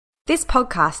This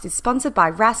podcast is sponsored by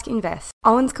Rask Invest,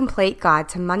 Owen's complete guide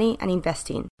to money and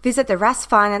investing. Visit the Rask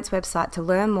Finance website to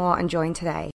learn more and join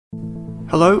today.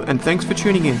 Hello, and thanks for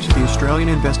tuning in to the Australian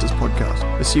Investors Podcast,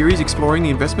 a series exploring the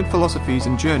investment philosophies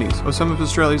and journeys of some of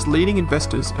Australia's leading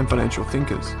investors and financial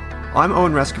thinkers. I'm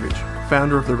Owen Raskovich,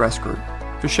 founder of the Rask Group.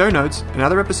 For show notes and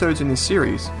other episodes in this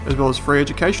series, as well as free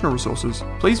educational resources,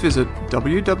 please visit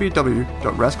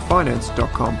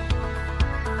www.raskfinance.com.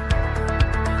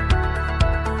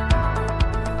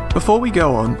 Before we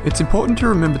go on, it's important to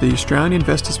remember the Australian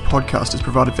Investors Podcast is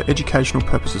provided for educational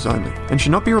purposes only and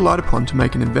should not be relied upon to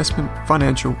make an investment,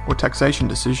 financial, or taxation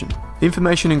decision. The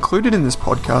information included in this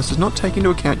podcast does not take into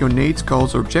account your needs,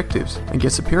 goals, or objectives, and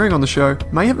guests appearing on the show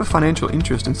may have a financial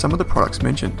interest in some of the products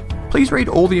mentioned. Please read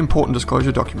all the important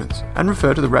disclosure documents and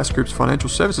refer to the Rask Group's Financial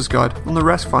Services Guide on the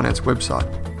Rask Finance website.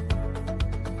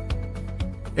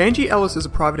 Angie Ellis is a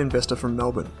private investor from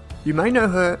Melbourne. You may know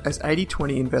her as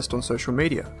 80/20 Invest on social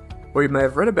media, or you may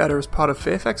have read about her as part of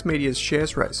Fairfax Media's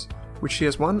shares race, which she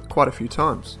has won quite a few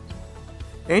times.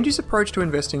 Angie's approach to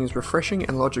investing is refreshing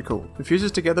and logical. It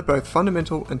fuses together both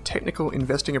fundamental and technical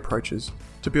investing approaches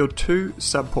to build two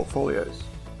sub-portfolios.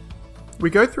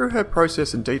 We go through her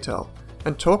process in detail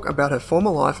and talk about her former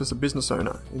life as a business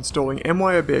owner, installing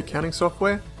MYOB accounting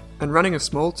software and running a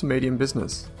small to medium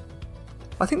business.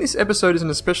 I think this episode is an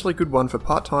especially good one for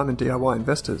part-time and DIY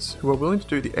investors who are willing to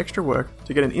do the extra work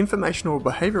to get an informational or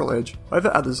behavioural edge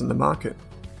over others in the market.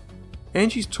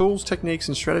 Angie's tools, techniques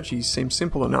and strategies seem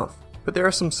simple enough, but there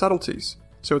are some subtleties,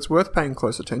 so it's worth paying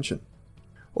close attention.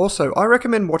 Also, I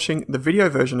recommend watching the video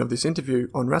version of this interview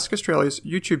on Rask Australia's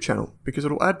YouTube channel because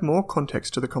it'll add more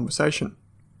context to the conversation.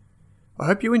 I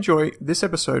hope you enjoy this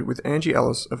episode with Angie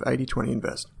Ellis of 80/20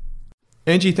 Invest.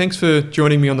 Angie, thanks for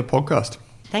joining me on the podcast.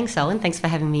 Thanks, Owen. Thanks for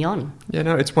having me on. Yeah,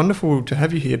 no, it's wonderful to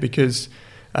have you here because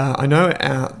I know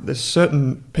there's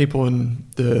certain people in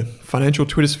the financial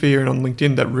Twitter sphere and on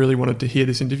LinkedIn that really wanted to hear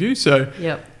this interview. So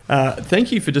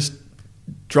thank you for just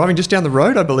driving just down the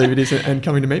road, I believe it is, and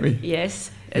coming to meet me.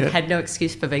 Yes, it had no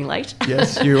excuse for being late.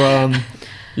 Yes,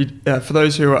 for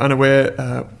those who are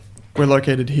unaware, we're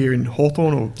located here in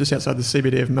Hawthorn, or just outside the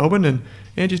CBD of Melbourne, and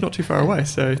Angie's not too far away.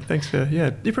 So thanks for,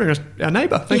 you're pretty much our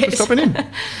neighbour. Thanks for stopping in.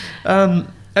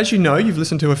 As you know, you've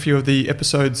listened to a few of the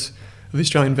episodes of the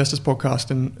Australian Investors Podcast,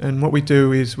 and what we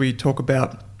do is we talk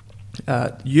about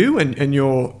you and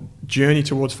your journey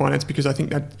towards finance, because I think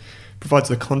that provides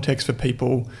the context for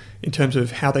people in terms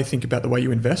of how they think about the way you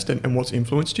invest and what's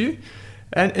influenced you.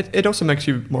 And it also makes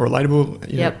you more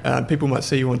relatable. People might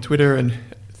see you on Twitter and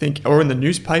think, or in the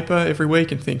newspaper every week,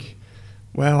 and think,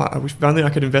 wow, I wish only I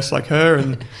could invest like her.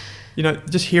 And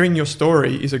just hearing your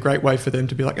story is a great way for them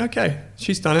to be like, okay,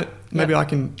 she's done it. Maybe I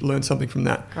can learn something from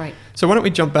that. Great. So why don't we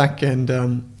jump back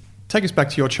and take us back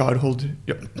to your childhood,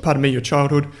 your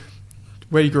childhood,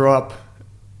 where you grew up,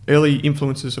 early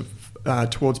influences of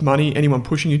towards money, anyone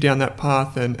pushing you down that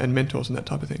path, and mentors and that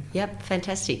type of thing. Yep,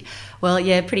 fantastic. Well,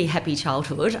 yeah, pretty happy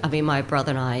childhood. I mean, my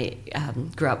brother and I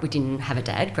grew up, we didn't have a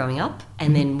dad growing up.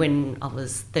 And then when I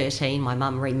was 13, my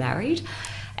mum remarried.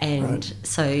 And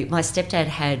so my stepdad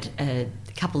had a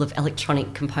couple of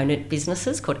electronic component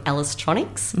businesses called Ellis.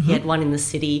 He had one in the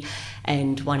city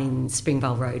and one in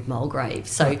Springvale Road, Mulgrave.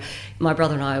 So my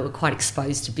brother and I were quite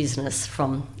exposed to business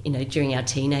from, during our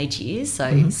teenage years.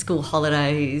 So school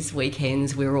holidays,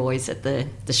 weekends, we were always at the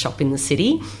shop in the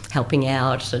city, helping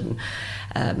out and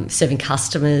serving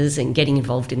customers and getting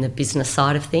involved in the business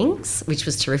side of things, which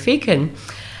was terrific. And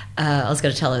I was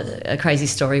going to tell a crazy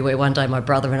story where one day my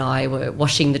brother and I were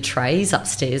washing the trays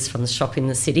upstairs from the shop in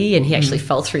the city, and he actually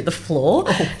fell through the floor.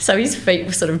 So his feet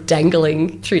were sort of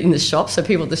dangling through in the shop, so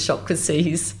people at the shop could see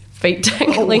his feet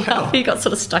dangling up. He got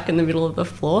sort of stuck in the middle of the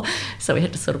floor, so we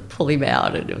had to sort of pull him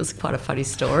out, and it was quite a funny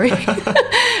story.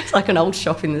 It's like an old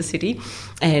shop in the city.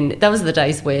 And that was the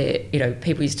days where,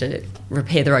 people used to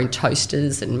repair their own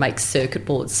toasters and make circuit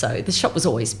boards, so the shop was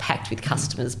always packed with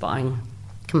customers buying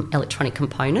electronic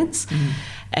components,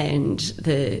 and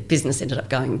the business ended up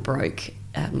going broke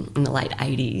in the late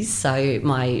 80s. So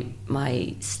my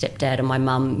stepdad and my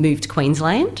mum moved to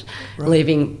Queensland,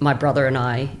 leaving my brother and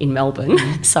I in Melbourne.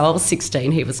 So I was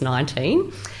 16, he was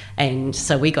 19. And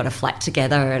so we got a flat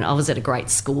together, and I was at a great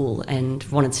school and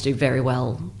wanted to do very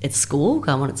well at school.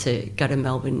 I wanted to go to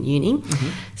Melbourne Uni.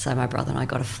 So my brother and I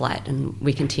got a flat, and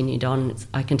I continued on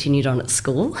at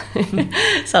school.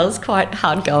 So it was quite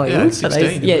hard going. Yeah,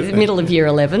 16, middle of year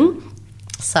 11.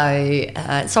 So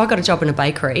I got a job in a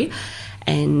bakery,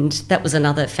 And that was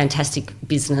another fantastic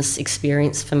business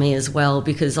experience for me as well,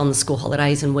 because on the school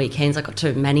holidays and weekends I got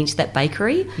to manage that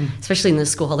bakery. Especially in the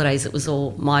school holidays, it was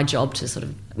all my job to sort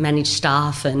of manage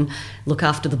staff and look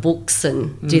after the books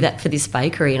and do that for this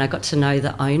bakery. And I got to know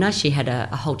the owner. She had a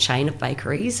whole chain of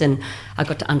bakeries, and I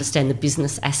got to understand the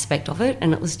business aspect of it,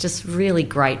 and it was just really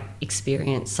great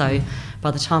experience. So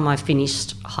by the time I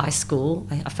finished high school,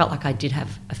 I felt like I did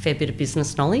have a fair bit of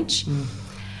business knowledge.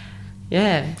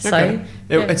 Yeah, so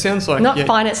Okay. It sounds like not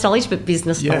finance knowledge, but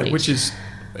business knowledge. Which is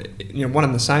one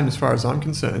and the same as far as I'm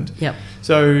concerned. Yep.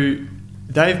 So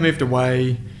they've moved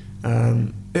away.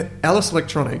 Ellis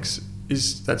Electronics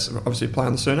that's obviously a play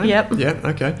on the surname. Yep. Yeah.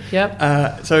 Okay.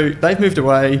 Yep. So they've moved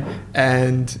away,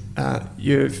 and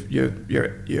you're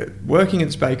working at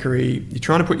this bakery. You're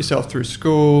trying to put yourself through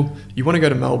school. You want to go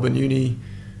to Melbourne Uni.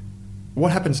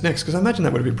 What happens next? Because I imagine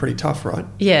that would have been pretty tough, right?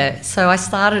 Yeah, so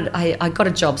I got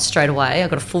a job straight away. I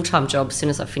got a full-time job as soon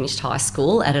as I finished high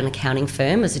school at an accounting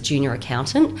firm as a junior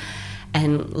accountant,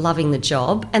 and loving the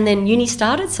job. And then uni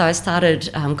started, so I started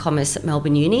commerce at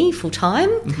Melbourne Uni full-time.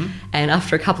 And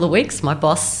after a couple of weeks, my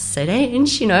boss said,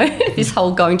 Ange, this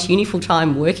whole going to uni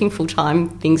full-time, working full-time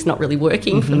thing's not really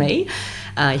working for me.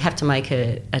 You have to make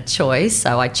a choice.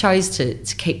 So I chose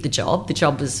to keep the job. The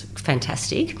job was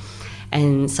fantastic.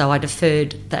 And so I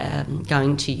deferred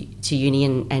going to uni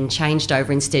and changed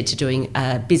over instead to doing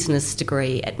a business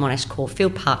degree at Monash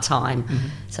Caulfield part-time.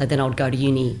 So then I would go to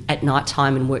uni at night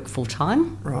time and work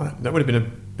full-time. Right. That would have been a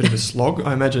bit of a slog.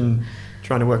 I imagine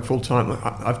trying to work full-time.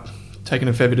 I've taken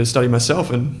a fair bit of study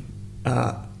myself, and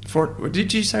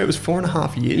did you say it was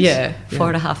 4.5 years? Yeah,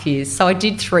 4.5 years. So I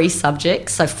did 3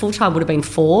 subjects. So full-time would have been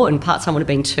 4 and part-time would have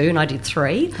been 2, and I did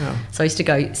 3. Oh. So I used to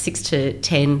go 6 to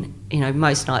 10,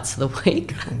 most nights of the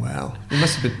week. Oh, wow. You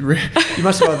must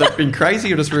have either been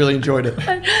crazy or just really enjoyed it.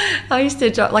 I used to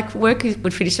work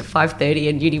would finish at 5:30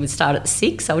 and uni would start at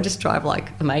 6. So I would just drive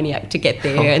like a maniac to get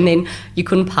there. And then you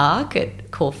couldn't park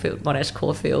at Monash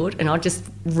Caulfield, and I'd just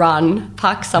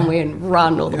park somewhere and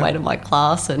run all the way to my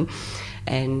class.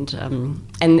 And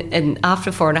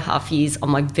after 4.5 years, on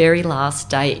my very last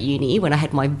day at uni, when I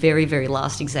had my very, very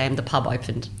last exam, the pub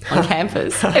opened on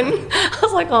campus. And I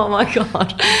was like, oh, my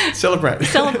God. Celebrate.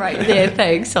 Yeah,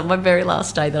 thanks. On my very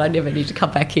last day that I never need to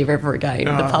come back here ever again.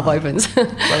 The pub opens. Well,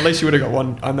 at least you would have got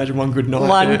one good night.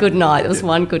 One good night. It was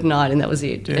one good night, and that was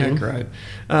it. Yeah, great.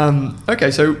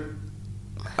 Okay, so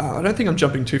I don't think I'm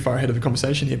jumping too far ahead of the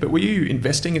conversation here, but were you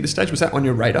investing at this stage? Was that on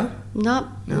your radar? No.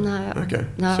 Okay.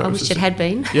 No, so I wish it had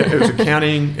been. Yeah, it was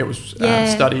accounting, it was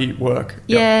study, work.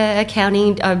 Yep. Yeah,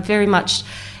 accounting. I'm very much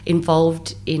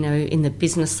involved, in the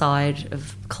business side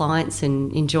of clients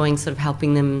and enjoying sort of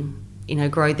helping them,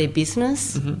 grow their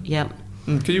business. Yep.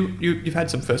 Because you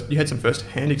had some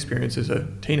first-hand experience as a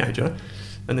teenager,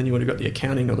 and then you would have got the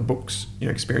accounting or the books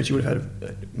experience. You would have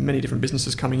had many different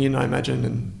businesses coming in, I imagine,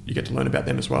 and you get to learn about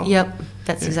them as well. Yep,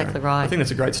 that's exactly right. I think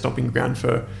that's a great stomping ground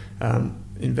for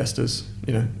investors.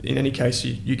 In any case,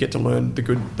 you get to learn the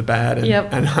good, the bad,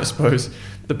 and I suppose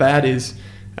the bad is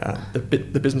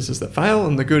the businesses that fail,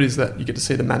 and the good is that you get to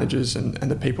see the managers and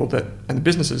the people and the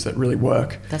businesses that really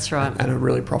work. That's right. And are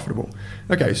really profitable.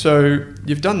 Okay, so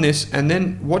you've done this, and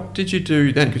then what did you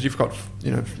do then? Because you've got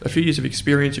a few years of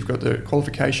experience, you've got the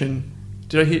qualification.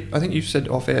 I think you said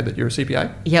off air that you're a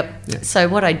CPA? Yep. Yeah. So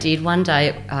what I did one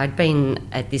day, I'd been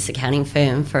at this accounting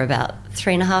firm for about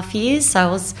 3.5 years, so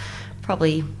I was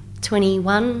probably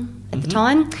 21 at the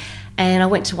time. And I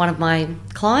went to one of my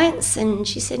clients and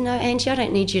she said, no, Angie, I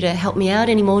don't need you to help me out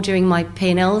anymore doing my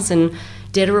P&Ls and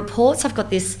data reports. I've got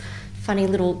this funny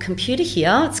little computer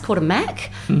here. It's called a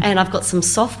Mac, and I've got some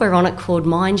software on it called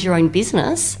Mind Your Own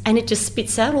Business, and it just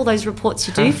spits out all those reports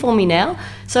you do for me now.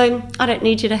 So I don't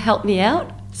need you to help me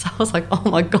out. So I was like, oh,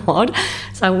 my God.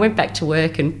 So I went back to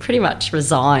work and pretty much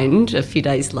resigned a few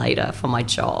days later from my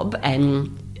job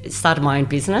and started my own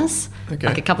business. Okay.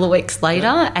 Like a couple of weeks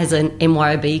later as an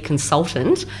MYOB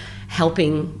consultant,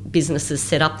 helping businesses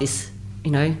set up this,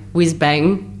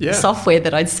 whiz-bang software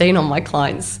that I'd seen on my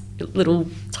client's little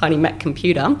tiny Mac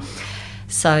computer.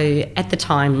 So at the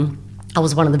time, I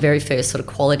was one of the very first sort of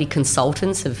quality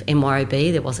consultants of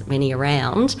MYOB. There wasn't many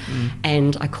around.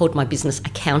 And I called my business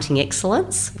Accounting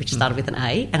Excellence, which started with an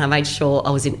A. And I made sure I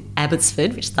was in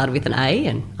Abbotsford, which started with an A.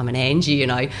 And I'm an Angie.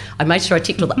 And I made sure I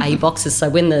ticked all the A boxes. So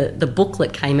when the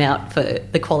booklet came out for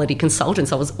the quality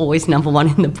consultants, I was always number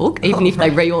 1 in the book. Even if they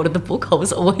reordered the book, I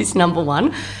was always number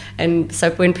 1. And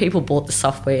so when people bought the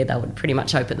software, they would pretty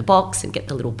much open the box and get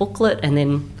the little booklet and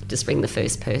then just ring the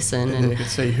first person. And then you could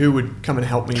see who would come and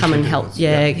help me.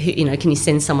 Can you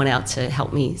send someone out to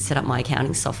help me set up my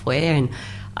accounting software? And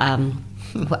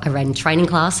I ran training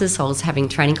classes, so I was having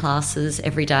training classes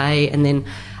every day. And then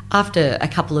after a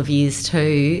couple of years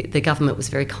too, the government was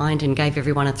very kind and gave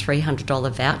everyone a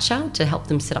 $300 voucher to help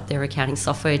them set up their accounting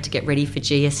software to get ready for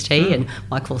GST. And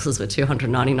my courses were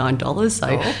 $299,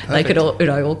 so they could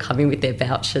all come in with their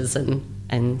vouchers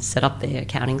and set up their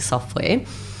accounting software.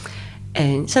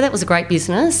 And so that was a great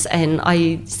business, and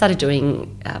I started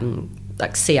doing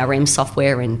like CRM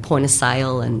software and point of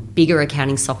sale and bigger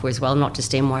accounting software as well, not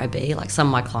just MYOB. Like some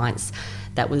of my clients,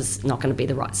 that was not going to be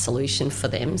the right solution for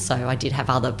them, so I did have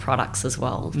other products as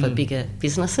well for bigger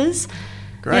businesses.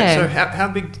 Great. Yeah. So how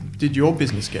big did your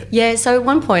business get? Yeah, so at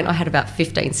one point I had about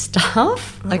 15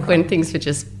 staff, when things were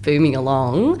just booming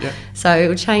along. Yep. So it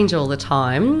would change all the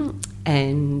time,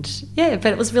 and yeah,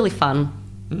 but it was really fun.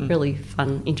 Really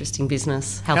fun, interesting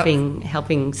business,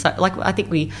 helping. So, like, I think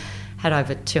we had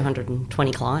over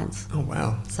 220 clients. Oh,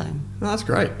 wow. So That's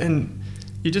great. And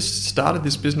you just started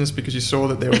this business because you saw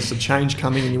that there was a change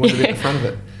coming and you wanted to be at the front of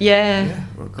it. Yeah.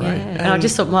 Well, great. Yeah. And I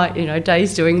just thought my,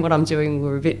 days doing what I'm doing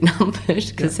were a bit numbered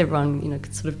because everyone,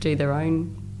 could sort of do their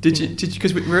own. Did you?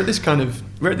 Because we're at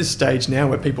this stage now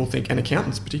where people think, and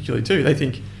accountants particularly too, they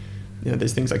think,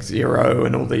 there's things like Xero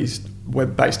and all these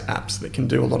web-based apps that can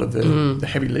do a lot of the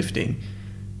heavy lifting.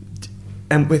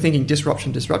 And we're thinking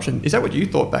disruption. Is that what you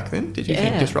thought back then? Did you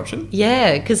think disruption?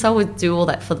 Yeah, because I would do all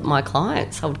that for my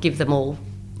clients. I would give them all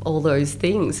those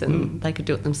things and they could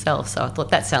do it themselves. So I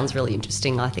thought that sounds really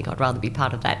interesting. I think I'd rather be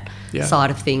part of that side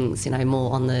of things,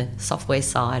 more on the software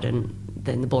side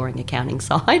than the boring accounting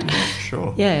side.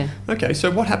 Sure. Yeah. Okay, so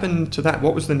what happened to that?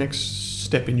 What was the next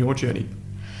step in your journey?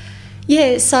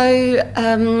 Yeah, so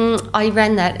I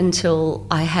ran that until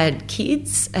I had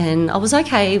kids, and I was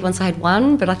okay once I had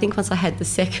one, but I think once I had the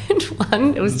second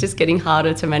one, it was just getting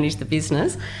harder to manage the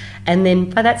business. And then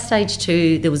by that stage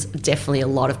too, there was definitely a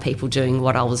lot of people doing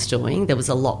what I was doing. There was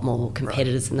a lot more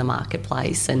competitors in the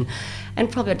marketplace, and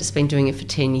probably I'd just been doing it for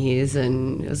 10 years,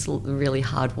 and it was really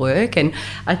hard work. And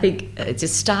I think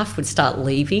just staff would start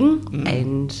leaving,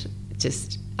 and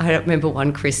just, I remember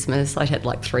one Christmas I had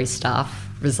like 3 staff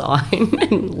resign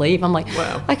and leave. I'm like,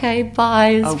 wow. Okay,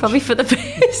 bye. It's probably for the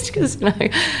best because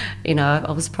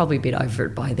I was probably a bit over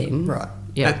it by then. Right.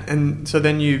 Yeah. And so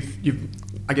then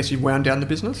I guess you wound down the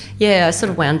business? Yeah, I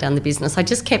sort of wound down the business. I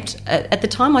just kept, at the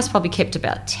time I probably kept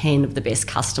about 10 of the best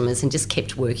customers and just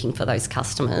kept working for those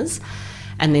customers.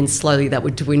 And then slowly that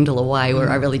would dwindle away where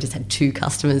I really just had 2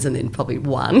 customers and then probably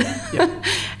 1. Yep.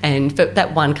 But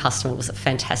that one customer was a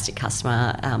fantastic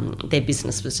customer. Their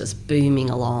business was just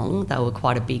booming along. They were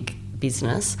quite a big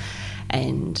business.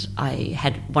 And I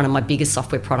had one of my biggest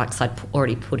software products I'd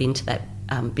already put into that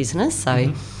business.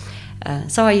 So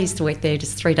so I used to work there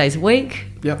just 3 days a week.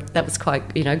 Yep. That was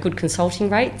quite, good consulting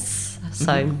rates.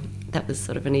 So that was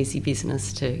sort of an easy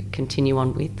business to continue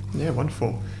on with. Yeah,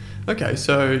 wonderful. Okay,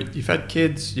 so you've had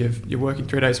kids, you're working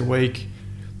 3 days a week.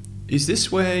 Is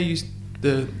this where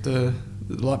the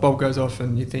light bulb goes off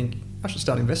and you think, I should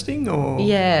start investing? Or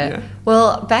Yeah.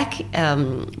 Well, back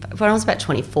when I was about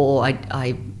 24,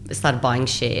 I started buying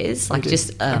shares.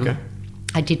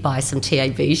 I did buy some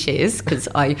TAB shares because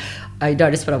I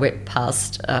noticed when I went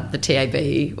past the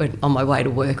TAB on my way to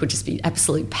work, it would just be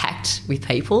absolutely packed with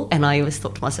people. And I always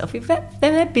thought to myself, if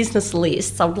that business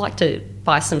lists, I would like to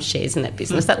buy some shares in that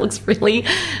business. That looks really,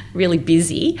 really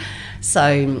busy.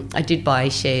 So I did buy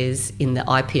shares in the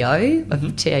IPO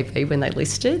of TAB when they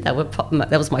listed. That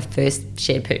was my first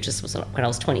share purchase was when I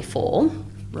was 24.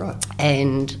 Right.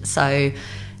 And so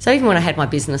even when I had my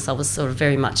business, I was sort of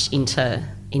very much into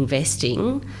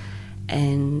investing.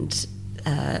 And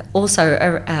also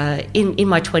in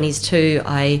my 20s too,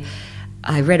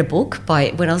 I read a book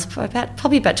when I was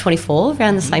probably about 24,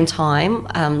 around the same time.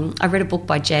 I read a book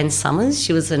by Jan Summers.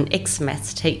 She was an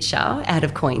ex-maths teacher out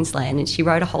of Queensland, and she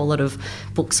wrote a whole lot of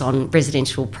books on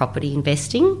residential property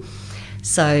investing.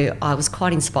 So I was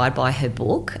quite inspired by her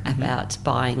book about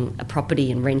buying a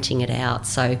property and renting it out.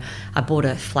 So I bought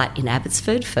a flat in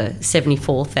Abbotsford for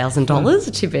 $74,000,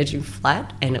 a 2-bedroom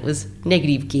flat, and it was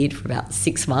negative geared for about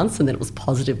 6 months, and then it was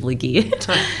positively geared.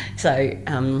 So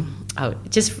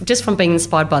just from being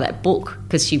inspired by that book,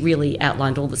 because she really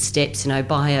outlined all the steps,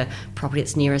 buy a property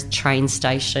that's near a train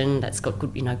station, that's got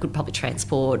good public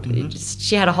transport.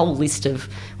 She had a whole list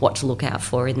of what to look out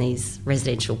for in these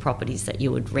residential properties that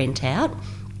you would rent out.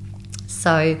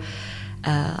 So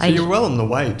you're well on the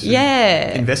way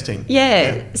to investing.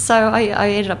 Yeah. So I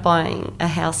ended up buying a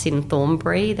house in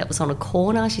Thornbury that was on a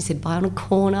corner. She said, buy on a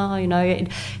corner,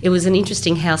 It was an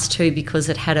interesting house too because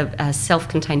it had a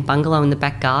self-contained bungalow in the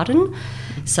back garden.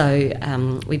 So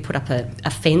we put up a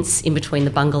fence in between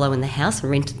the bungalow and the house and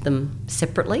rented them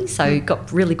separately. So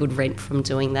got really good rent from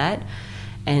doing that.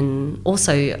 And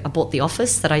also I bought the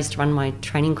office that I used to run my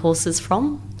training courses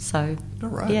from. So, all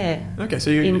right. Yeah. Okay, so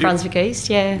in Brunswick East,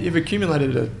 yeah. You've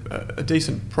accumulated a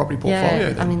decent property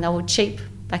portfolio then. I mean, they were cheap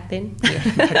back then. Yeah,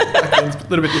 back then it's a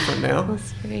little bit different now.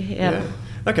 Yeah.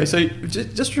 Okay, so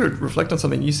just to reflect on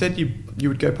something, you said you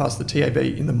would go past the TAB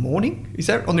in the morning. Is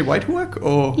that on your way to work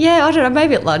or? Yeah, I don't know,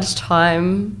 maybe at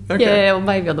lunchtime. Okay. Yeah, or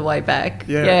maybe on the way back.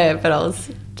 Yeah. But I was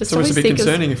just it's almost a bit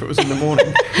concerning if it was in the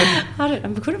morning. I don't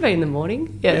know, it could have been in the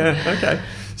morning. Yeah. Okay.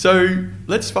 So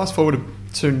let's fast forward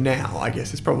to now, I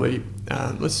guess. It's probably,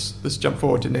 let's jump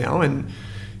forward to now. And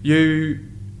you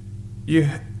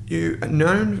are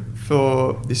known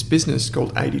for this business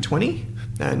called 80/20.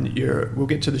 And we'll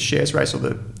get to the shares race or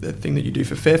the thing that you do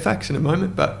for Fairfax in a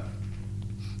moment, but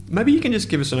maybe you can just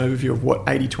give us an overview of what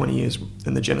 80/20 is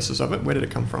and the genesis of it. Where did it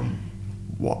come from?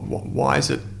 Why is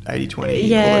it 80/20?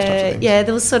 Yeah, all those types of things. Yeah.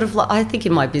 There was sort of, I think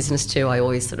in my business too, I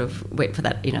always sort of went for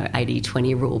that,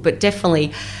 80/20 rule. But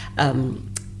definitely,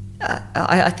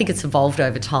 I think it's evolved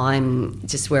over time,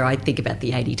 just where I think about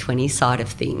the 80/20 side of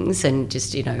things, and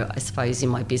just, I suppose in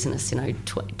my business,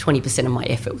 20% of my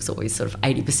effort was always sort of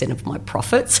 80% of my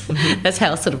profits. Mm-hmm. That's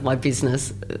how sort of my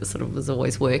business sort of was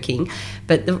always working.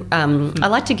 But I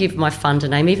like to give my fund a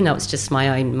name, even though it's just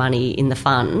my own money in the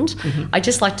fund. Mm-hmm. I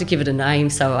just like to give it a name,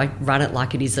 so I run it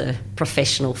like it is a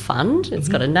professional fund. It's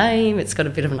got a name, it's got a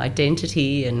bit of an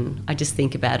identity, and I just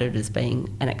think about it as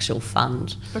being an actual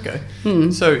fund. Okay.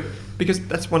 So, because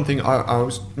that's one thing I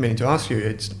was meaning to ask you.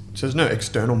 So there's no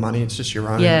external money, it's just your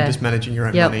own. You're just managing your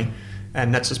own money.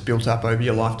 And that's just built up over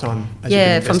your lifetime as you've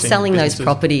been investing from selling in those businesses.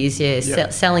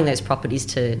 properties, selling those properties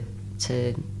to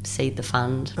seed the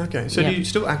fund. Okay, so do you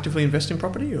still actively invest in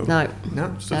property? Or? No.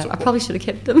 I probably should have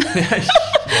kept them.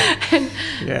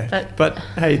 But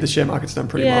hey, the share market's done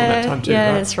pretty well in that time too, yeah,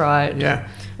 right? That's right. Yeah.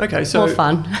 Okay, so... more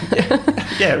fun.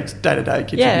 It's day to day,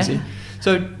 keeps you busy.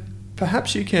 So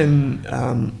perhaps you can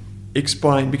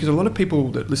explain, because a lot of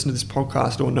people that listen to this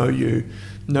podcast or know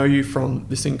you from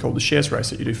this thing called the shares race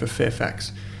that you do for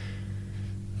Fairfax.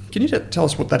 Can you tell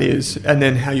us what that is and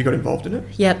then how you got involved in it?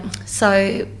 Yep.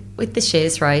 So with the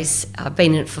shares race, I've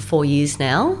been in it for 4 years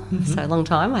now, so a long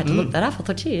time. I had to look that up. I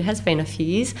thought, gee, it has been a few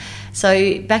years.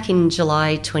 So back in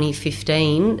July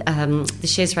 2015, the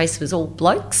shares race was all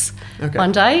blokes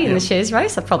one day in the shares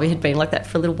race. I probably had been like that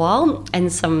for a little while.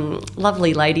 And some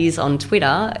lovely ladies on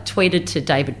Twitter tweeted to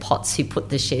David Potts, who put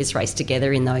the shares race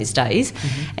together in those days,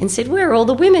 and said, where are all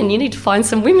the women? You need to find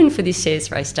some women for this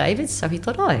shares race, David. So he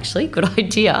thought, actually, good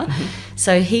idea.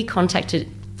 So he contacted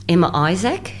Emma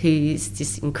Isaac, who's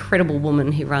this incredible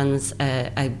woman who runs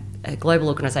a global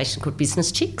organisation called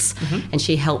Business Chicks, and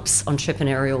she helps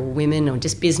entrepreneurial women or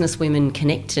just business women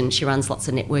connect, and she runs lots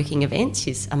of networking events.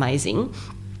 She's amazing.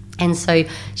 And so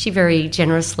she very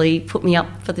generously put me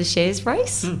up for the shares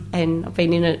race, and I've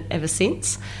been in it ever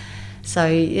since. So,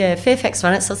 Fairfax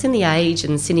run it. So it's in The Age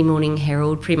and Sydney Morning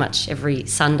Herald pretty much every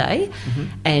Sunday.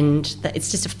 And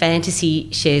it's just a fantasy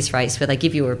shares race where they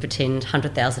give you a pretend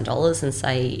 $100,000 and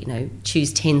say,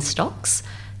 choose 10 stocks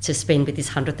to spend with this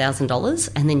 $100,000.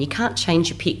 And then you can't change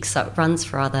your pick. So it runs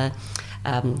for either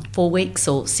 4 weeks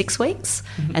or 6 weeks.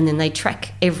 And then they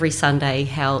track every Sunday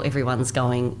how everyone's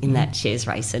going in that shares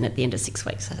race. And at the end of 6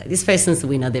 weeks, they say, this person's the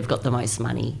winner. They've got the most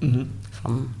money.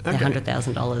 From the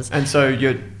 $100,000. And so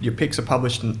your picks are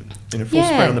published in a full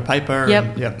spread on the paper?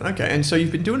 Yep. Okay. And so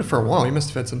you've been doing it for a while. You must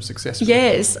have had some success.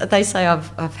 Yes. They say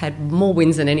I've had more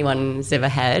wins than anyone's ever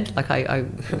had. Like I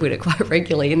win it quite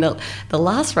regularly. In the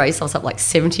last race, I was up like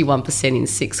 71% in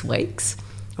 6 weeks,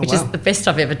 which is the best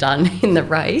I've ever done in the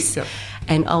race. Yep.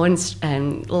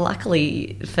 And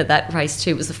luckily for that race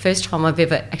too, it was the first time I've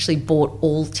ever actually bought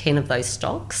all 10 of those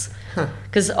stocks.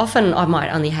 Because often I might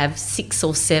only have 6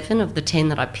 or 7 of the 10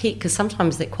 that I pick, because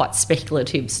sometimes they're quite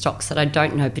speculative stocks that I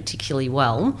don't know particularly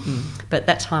well. But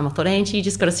that time I thought, Angie, you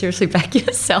just got to seriously back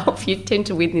yourself. You tend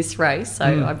to win this race.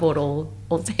 So I bought all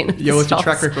 10 of the stocks. Your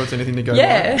track record's anything to go by.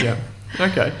 Yeah.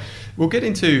 Okay. We'll get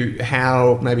into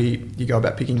how maybe you go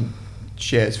about picking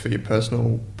shares for your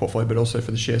personal portfolio, but also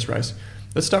for the shares race.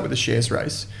 Let's start with the shares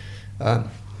race.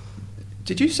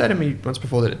 Did you say to me once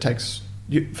before that it takes...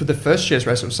 for the first shares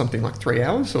race, it was something like 3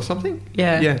 hours or something?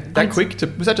 Yeah. That quick?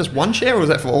 Was that just one share or was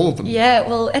that for all of them? Yeah,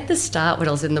 well, at the start when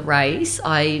I was in the race,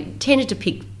 I tended to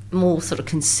pick more sort of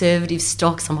conservative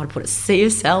stocks. I might put a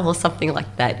CSL or something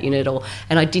like that in it,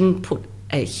 and I didn't put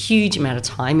a huge amount of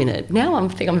time in it. Now I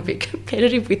think I'm a bit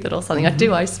competitive with it or something.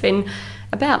 I spend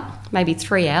about maybe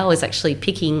 3 hours actually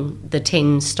picking the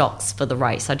 10 stocks for the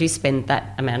race. I do spend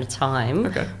that amount of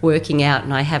time working out,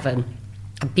 and I have a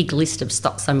big list of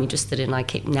stocks I'm interested in. I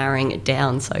keep narrowing it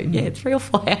down. So, 3 or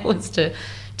 4 hours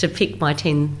to to pick my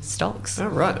 10 stocks. Oh,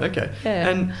 right, okay. Yeah.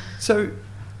 And so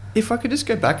if I could just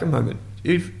go back a moment,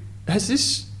 has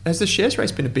the shares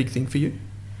race been a big thing for you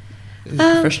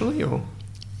professionally or?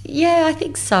 Yeah, I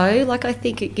think so. Like, I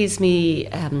think it gives me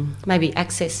maybe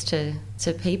access to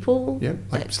people. Yeah,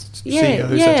 like that, CEOs,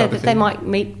 that type of thing. They might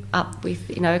meet up with,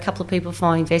 a couple of people from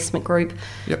my investment group.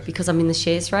 Yep. Because I'm in the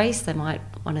shares race. They might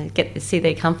want to get to see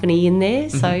their company in there.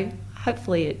 Mm-hmm. So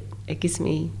hopefully it gives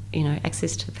me,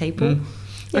 access to people.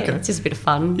 Yeah, Okay. it's just a bit of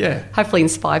fun. Yeah. Hopefully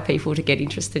inspire people to get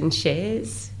interested in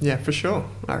shares. Yeah, for sure.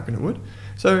 I reckon it would.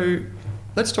 So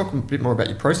let's talk a bit more about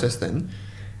your process then.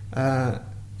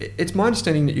 It's my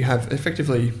understanding that you have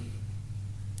effectively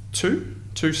two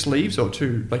sleeves, or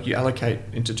you allocate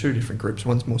into two different groups.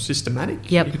 One's more systematic,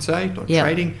 Yep. you could say, like Yep.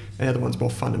 trading, and the other one's more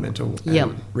fundamental and Yep.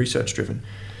 research driven.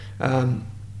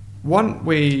 Why don't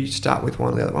we start with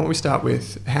one or the other? Why don't we start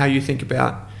with how you think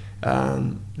about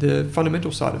the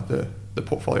fundamental side of the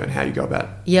portfolio and how you go about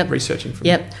researching from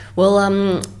Yep.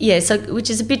 Well, so which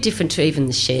is a bit different to even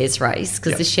the shares race,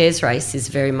 because the shares race is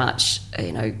very much,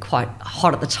 quite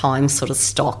hot at the time sort of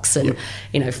stocks, and,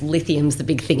 if lithium's the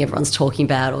big thing everyone's talking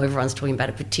about, or everyone's talking about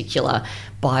a particular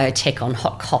biotech on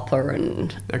hot copper,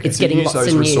 and it's so getting use lots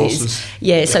those of resources. news.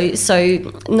 Yeah,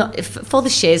 so not, for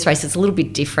the shares race, it's a little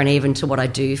bit different even to what I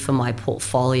do for my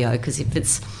portfolio, because if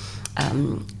it's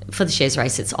for the shares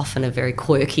race, it's often a very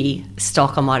quirky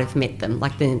stock. I might have met them.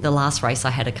 Like the last race, I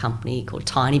had a company called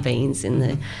Tiny Beans in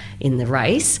the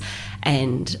race,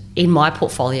 and in my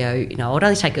portfolio, I would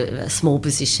only take a small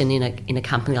position in a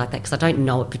company like that because I don't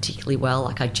know it particularly well.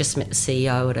 Like, I just met the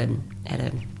CEO at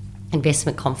an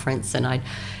investment conference, and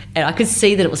I could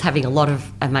see that it was having a lot of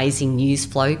amazing news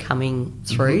flow coming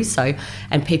through. So,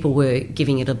 and people were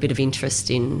giving it a bit of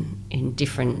interest in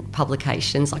different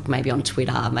publications, like maybe on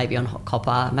Twitter, maybe on Hot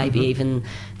Copper, maybe even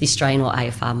the Australian or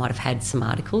AFR might have had some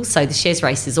articles. So the shares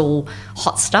race is all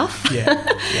hot stuff.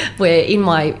 Yeah. Where in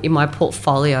my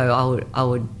portfolio, I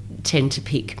would tend to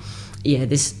pick. Yeah,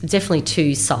 there's definitely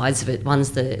two sides of it.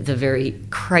 One's the very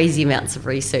crazy amounts of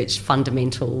research,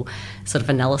 fundamental sort of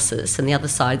analysis, and the other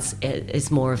side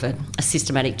is more of a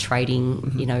systematic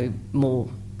trading, more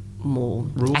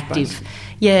Rules active. based.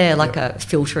 Yeah, like a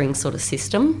filtering sort of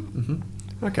system.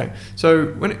 Okay, so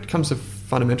when it comes to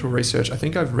fundamental research, I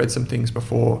think I've read some things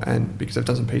before, and because I've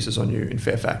done some pieces on you in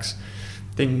Fairfax,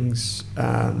 some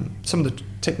of the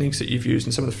techniques that you've used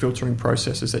and some of the filtering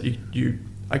processes that you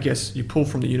I guess you pull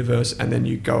from the universe and then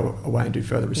you go away and do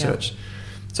further research.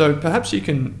 So perhaps you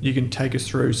can take us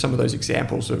through some of those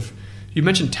examples of. You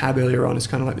mentioned Tab earlier on. It's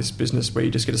kind of like this business where you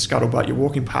just get a scuttlebutt. You're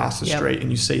walking past the street and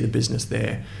you see the business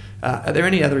there. Are there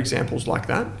any other examples like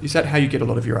that? Is that how you get a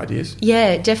lot of your ideas?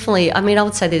 Yeah, definitely. I mean, I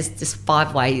would say there's just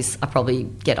 5 ways I probably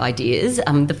get ideas.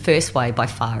 The first way by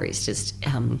far is just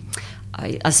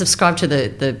I subscribe to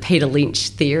the Peter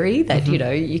Lynch theory that,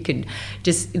 you could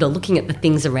just, looking at the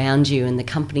things around you and the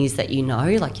companies that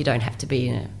like you don't have to be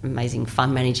an amazing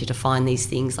fund manager to find these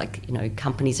things. Like,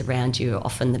 companies around you are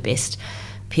often the best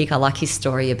pick. I like his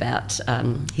story about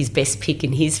his best pick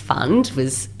in his fund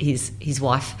was his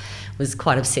wife was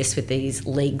quite obsessed with these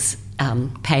legs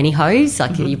pantyhose.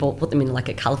 Like you put them in like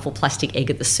a colourful plastic egg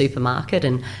at the supermarket,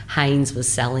 and Haynes was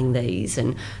selling these,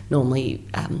 and normally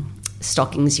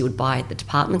stockings you would buy at the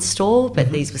department store,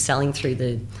 but these were selling through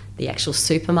the actual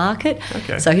supermarket.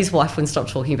 Okay. So his wife wouldn't stop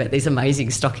talking about these amazing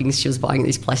stockings she was buying,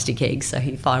 these plastic eggs. So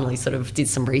he finally sort of did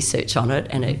some research on it,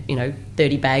 and a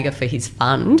 30 bagger for his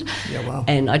fund. Yeah, wow.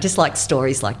 And I just like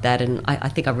stories like that, and I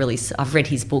think I've read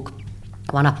his book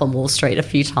One Up on Wall Street a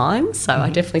few times, so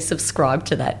I definitely subscribe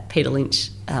to that Peter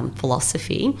Lynch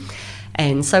philosophy.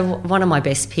 And so one of my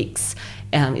best picks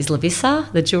is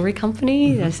Lavissa, the jewellery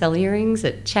company. They sell earrings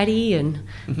at Chatty and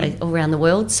all around the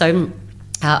world. So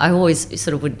I always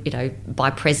sort of would,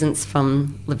 buy presents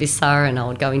from Lavissa, and I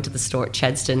would go into the store at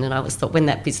Chadstone, and I always thought when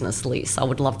that business lists, I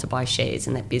would love to buy shares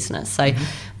in that business. So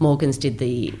Morgans did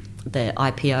the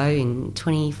IPO in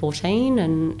 2014,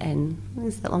 and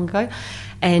is that long ago?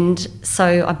 And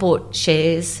so I bought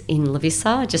shares in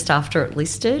Lavissa just after it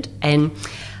listed, and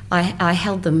I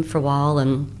held them for a while,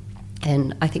 and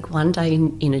I think one day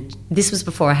this was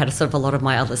before I had a lot of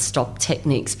my other stock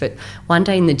techniques, but one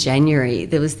day in the January,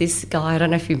 there was this guy, I don't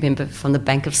know if you remember, from the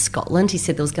Bank of Scotland. He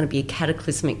said there was going to be a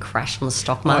cataclysmic crash on the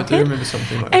stock market. I do remember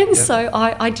something like that. And so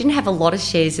I didn't have a lot of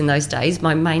shares in those days.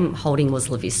 My main holding was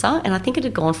Lavissa, and I think it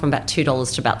had gone from about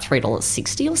 $2 to about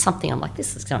 $3.60 or something. I'm like,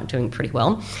 this is doing pretty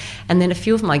well. And then a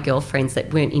few of my girlfriends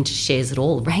that weren't into shares at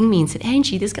all rang me and said,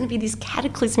 Angie, there's going to be this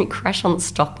cataclysmic crash on the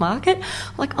stock market.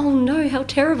 I'm like, oh no, how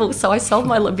terrible. So So I sold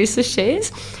my Lovisa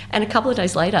shares, and a couple of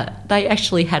days later, they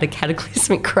actually had a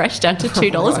cataclysmic crash down to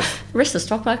 $2. Right. The rest of the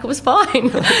stock market was fine.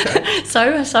 Okay.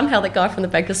 So somehow the guy from the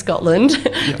Bank of Scotland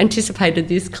anticipated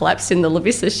this collapse in the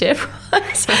Lovisa share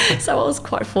price. So I was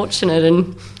quite fortunate,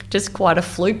 and just quite a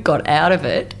fluke got out of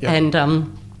it, and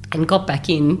got back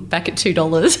at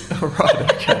 $2. Oh,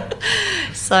 right, okay.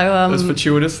 So it was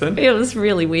fortuitous then? It was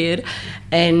really weird.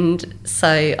 And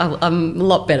so I'm a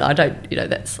lot better. I don't,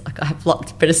 that's like I have a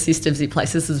lot better systems in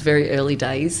place. This is very early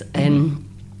days. And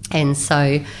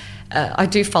so I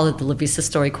do follow the Lovisa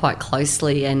story quite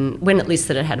closely. And when it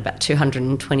listed, it had about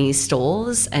 220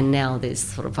 stores, and now there's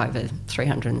sort of over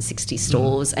 360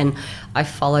 stores. And I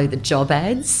follow the job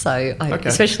ads. So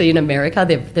especially in America,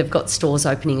 they've got stores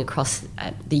opening across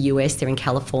the US. They're in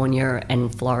California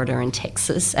and Florida and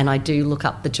Texas. And I do look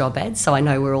up the job ads, so I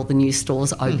know where all the new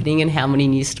stores are opening and how many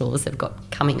new stores they've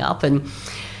got coming up. And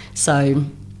so...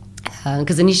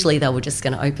 because initially they were just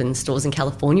going to open stores in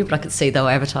California, but I could see they were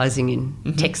advertising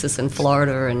in Texas and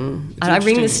Florida, and I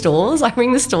ring the stores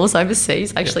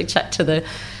overseas. I actually chat to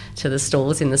the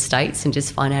stores in the States and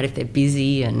just find out if they're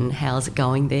busy and how's it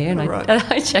going there. And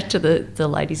I chat to the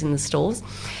ladies in the stores.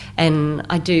 And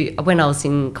I do, when I was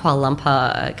in Kuala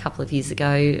Lumpur a couple of years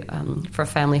ago for a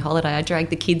family holiday, I dragged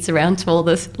the kids around to all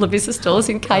the Lovisa stores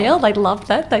in KL. They loved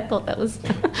that. They thought that was...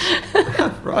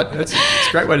 Right, it's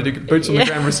a great way to do boots on the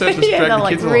ground research. Just drag the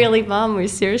kids along. Really, Mum, we're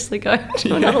seriously going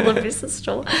to another Lovisa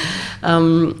store.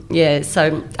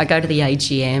 So I go to the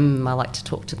AGM. I like to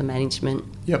talk to the management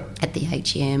at the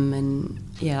AGM, and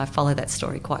I follow that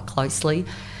story quite closely.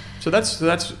 So that's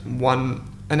one...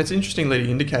 And it's an interesting leading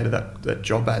indicator, that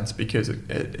job ads, because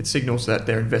it signals that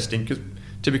they're investing, because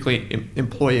typically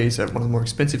employees are one of the more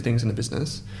expensive things in the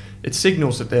business. It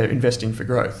signals that they're investing for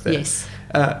growth. Yes.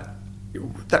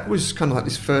 That was kind of like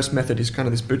this first method, is kind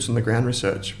of this boots on the ground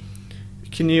research.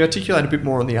 Can you articulate a bit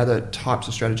more on the other types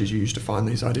of strategies you use to find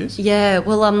these ideas? Yeah,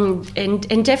 well,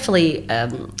 and definitely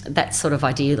that sort of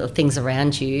idea of things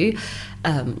around you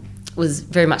was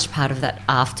very much part of that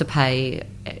Afterpay,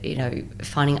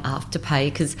 finding Afterpay,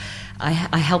 because I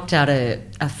helped out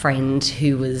a friend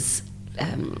who was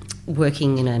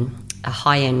working in a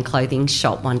high-end clothing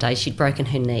shop one day. She'd broken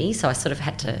her knee, so I sort of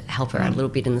had to help her out a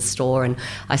little bit in the store, and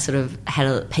I sort of had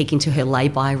a peek into her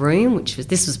lay-by room,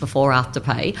 this was before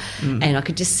Afterpay, and I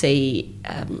could just see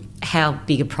how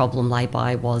big a problem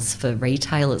lay-by was for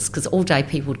retailers, because all day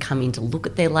people would come in to look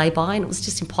at their lay-by, and it was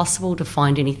just impossible to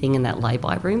find anything in that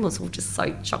lay-by room. It was all just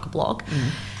so chock-a-block.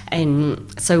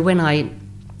 And so when I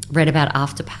read about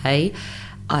Afterpay,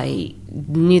 I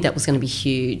knew that was going to be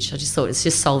huge. I just thought it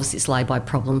just solves this lay-by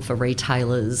problem for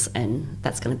retailers, and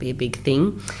that's going to be a big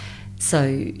thing.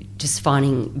 So just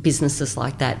finding businesses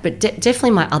like that. But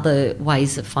definitely my other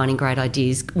ways of finding great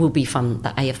ideas will be from the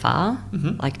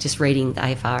AFR, like just reading the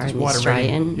AFR and the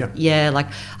Australian. Yeah, like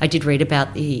I did read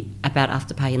about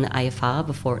Afterpay in the AFR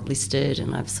before it listed,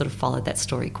 and I've sort of followed that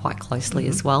story quite closely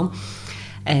as well.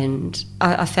 And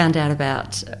I found out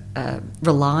about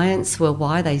Reliance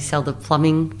Worldwide. They sell the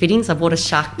plumbing fittings. I bought a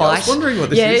shark bite. I was wondering what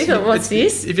this is. What's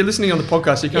this? If you're listening on the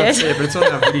podcast, you can't see it, but it's on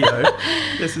our video.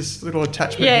 There's this little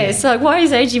attachment here. So why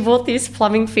has Angie bought this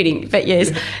plumbing fitting? But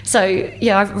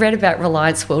I've read about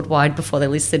Reliance Worldwide before they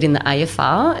listed in the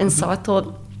AFR, and so I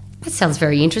thought, that sounds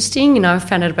very interesting. I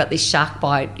found out about this shark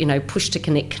bite, push to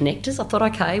connect connectors. I thought,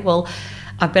 okay, well,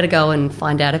 I better go and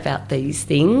find out about these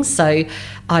things. So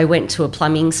I went to a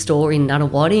plumbing store in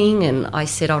Nunawading, and I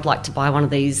said I'd like to buy one of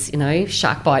these,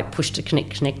 shark bite push to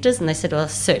connect connectors. And they said, well,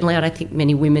 certainly, I don't think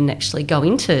many women actually go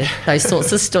into those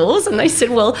sorts of stores. And they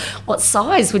said, well, what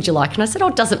size would you like? And I said,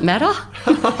 it doesn't matter.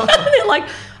 And they're like,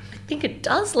 I think it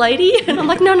does, lady. And I'm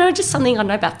like, no, just something I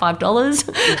know about $5.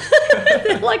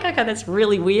 They're like, okay, that's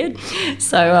really weird.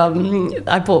 So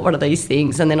I bought one of these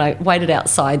things, and then I waited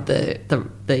outside the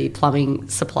plumbing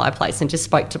supply place and just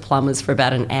spoke to plumbers for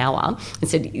about an hour and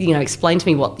said, explain to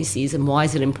me what this is and why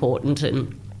is it important,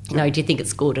 and do you think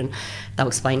it's good? And they'll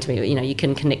explain to me, you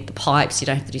can connect the pipes, you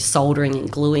don't have to do soldering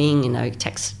and gluing, it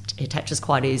attaches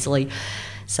quite easily.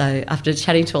 So after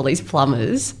chatting to all these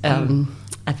plumbers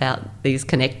about these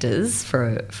connectors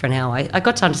for an hour, I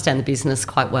got to understand the business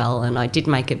quite well, and I did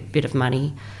make a bit of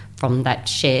money from that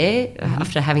share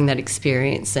after having that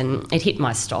experience, and it hit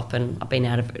my stop, and I've been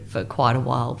out of it for quite a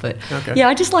while. But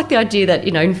I just like the idea that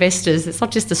investors, it's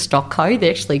not just a stock code,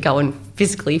 they actually go and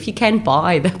physically, if you can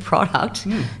buy the product,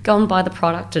 go and buy the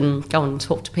product and go and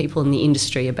talk to people in the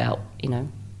industry about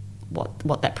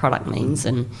what that product means.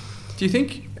 And do you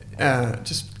think I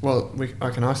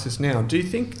can ask this now, do you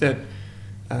think that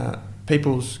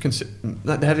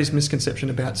they have this misconception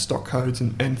about stock codes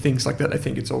and things like that. They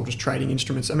think it's all just trading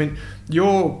instruments. I mean,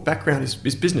 your background is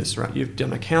business, right? You've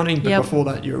done accounting, but before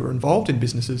that you were involved in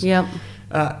businesses. Yep.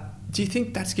 Do you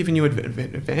think that's given you an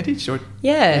advantage? Or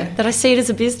that I see it as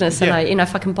a business, Yeah. and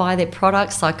if I can buy their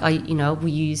products, like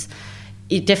we use.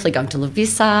 You're definitely going to La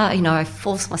Visa. I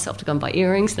force myself to go and buy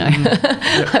earrings. No,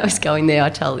 I always go in there. I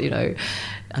tell,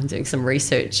 I'm doing some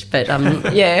research, but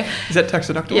yeah. Is that tax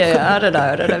deductible? Yeah, I don't know.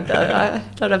 I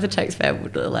don't know if the taxpayer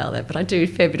would allow that, but I do a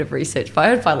fair bit of research. But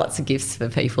I would buy lots of gifts for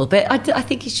people. But I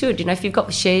think you should. If you've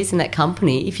got shares in that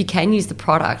company, if you can use the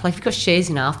product, like if you've got shares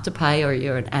in Afterpay or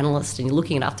you're an analyst and you're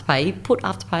looking at Afterpay, put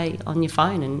Afterpay on your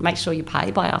phone and make sure you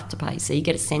pay by Afterpay so you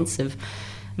get a sense of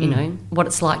what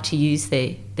it's like to use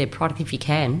their product if you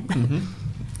can. Mm-hmm.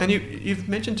 And you've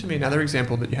mentioned to me another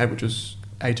example that you had, which was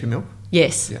A2 milk.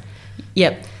 Yes. Yeah.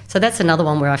 Yep. So that's another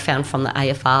one where I found from the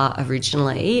AFR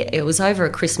originally. It was over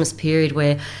a Christmas period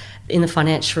where in the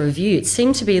Financial Review, it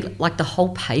seemed to be like the whole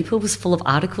paper was full of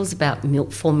articles about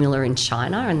milk formula in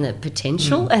China and the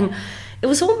potential. And it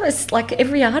was almost like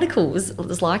every article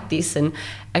was like this. And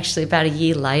actually about a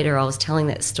year later, I was telling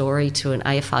that story to an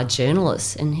AFR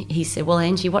journalist and he said, well,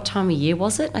 Angie, what time of year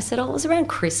was it? I said, it was around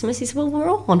Christmas. He said, well, we're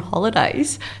all on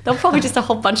holidays. They were probably just a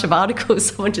whole bunch of articles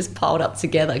someone just piled up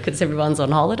together because everyone's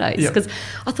on holidays. Because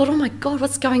I thought, oh my God,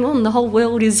 what's going on? The whole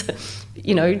world is,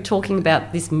 talking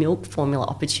about this milk formula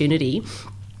opportunity.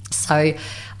 So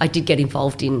I did get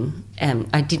involved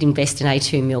I did invest in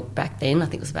A2 milk back then. I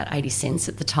think it was about 80 cents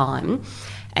at the time.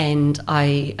 And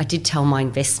I did tell my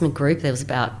investment group, there was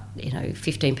about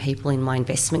 15 people in my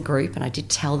investment group, and I did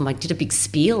tell them, I did a big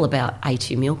spiel about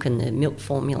A2 milk and the milk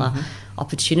formula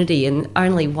opportunity. And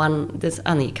there's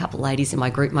only a couple of ladies in my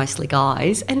group, mostly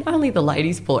guys, and only the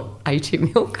ladies bought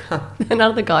A2 milk. And none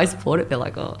of the guys bought it. They're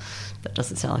like, oh, that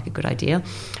doesn't sound like a good idea.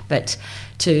 But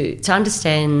to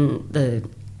understand the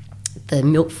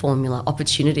milk formula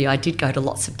opportunity, I did go to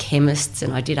lots of chemists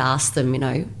and I did ask them,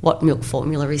 what milk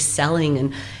formula is selling,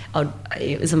 and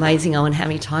it was amazing, Owen, how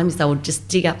many times they would just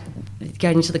go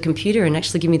into the computer and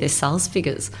actually give me their sales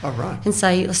figures. Oh, right. And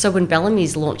say, so when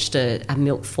Bellamy's launched a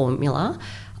milk formula,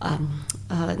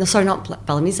 not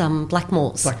Bellamy's,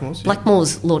 Blackmore's.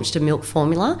 Blackmore's launched a milk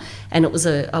formula, and it was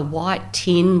a white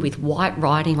tin with white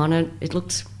writing on it. It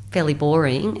looked fairly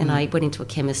boring, and I went into a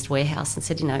chemist warehouse and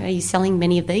said, are you selling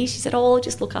many of these? She said, oh, I'll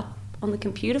just look up on the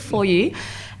computer for you.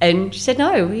 And she said,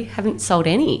 no, we haven't sold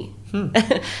any.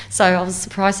 So I was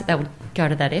surprised that they would go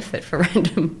to that effort for a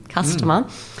random customer.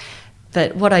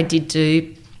 But what I did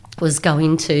do was go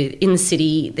in the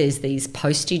city, there's these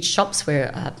postage shops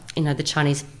where, the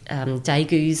Chinese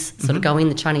daegus sort of go in,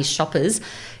 the Chinese shoppers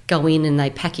go in and they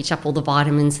package up all the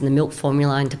vitamins and the milk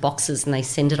formula into boxes and they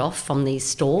send it off from these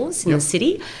stores in the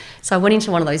city. So I went into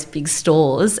one of those big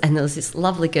stores and there was this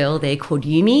lovely girl there called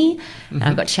Yumi, and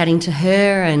I got chatting to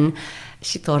her and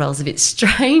she thought I was a bit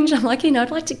strange. I'm like, I'd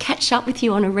like to catch up with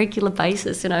you on a regular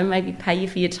basis, maybe pay you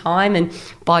for your time and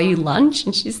buy you lunch.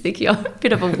 And she's thinking I'm a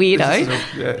bit of a weirdo.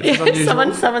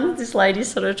 This lady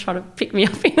sort of trying to pick me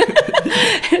up in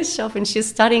a shop, and she's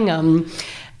studying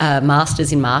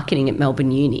Masters in Marketing at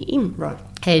Melbourne Uni. Right.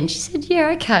 And she said, yeah,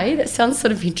 okay, that sounds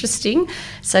sort of interesting.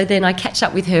 So then I catch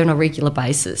up with her on a regular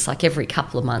basis, like every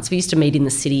couple of months. We used to meet in the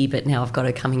city, but now I've got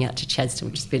her coming out to Chadstone,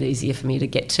 which is a bit easier for me to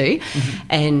get to.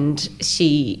 And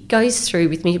she goes through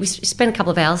with me. We spend a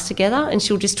couple of hours together and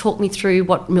she'll just talk me through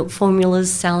what milk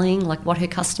formula's selling, like what her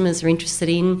customers are interested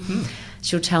in.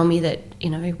 She'll tell me that,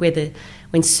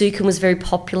 when Sukin was very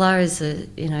popular as a,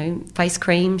 face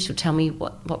cream, she'll tell me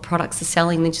what products are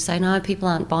selling. And then she'll say, no, people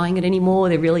aren't buying it anymore.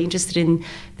 They're really interested in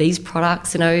these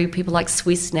products. People like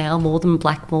Swiss now more than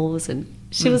Blackmore's. And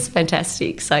she was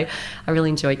fantastic. So I really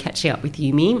enjoy catching up with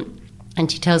Yumi.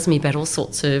 And she tells me about all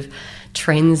sorts of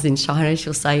trends in China.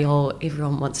 She'll say,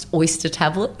 everyone wants oyster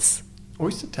tablets.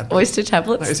 Oyster tablets? Oyster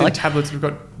tablets. Is it tablets we've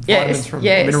got vitamins from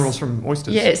minerals from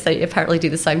oysters? Yes, they apparently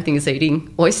do the same thing as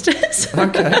eating oysters.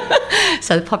 Okay.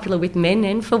 So they're popular with men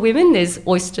and for women. There's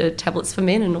oyster tablets for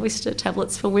men and oyster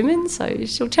tablets for women. So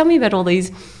she'll tell me about all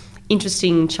these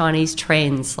interesting Chinese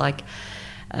trends. Like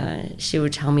she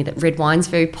would tell me that red wine's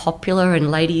very popular and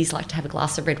ladies like to have a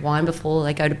glass of red wine before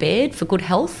they go to bed for good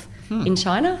health in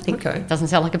China. I think it doesn't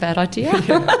sound like a bad idea.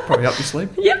 Probably help you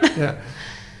sleep. Yep. Yeah.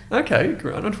 Okay,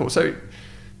 wonderful. So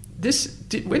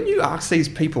when you ask these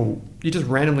people, you just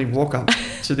randomly walk up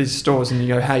to these stores and you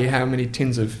go, hey, how many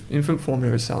tins of infant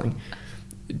formula is selling?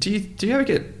 Do you ever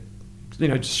get,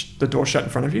 just the door shut in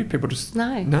front of you? People just...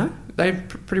 No? They're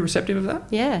pretty receptive of that?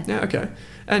 Yeah. Yeah, okay.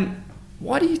 And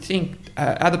why do you think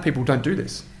other people don't do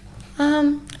this?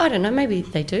 I don't know. Maybe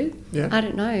they do. Yeah. I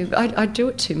don't know. I do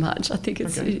it too much. I think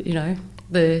it's,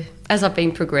 as I've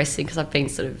been progressing, because I've been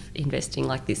sort of investing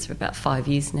like this for about 5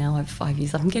 years now. Over 5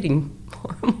 years, I'm getting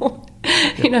more and more.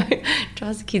 It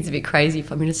drives the kids a bit crazy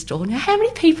if I'm in a store now. How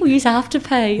many people use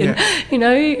Afterpay? And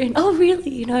and oh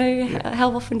really?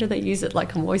 How often do they use it?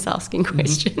 Like, I'm always asking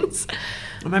questions.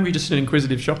 Or maybe you're just an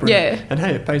inquisitive shopper. Yeah. And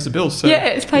hey, it pays the bills. So. Yeah,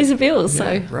 it pays the bills.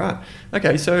 Yeah, so right.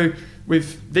 Okay, so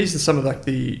these are some of like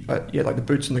the like the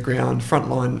boots on the ground,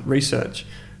 frontline research.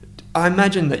 I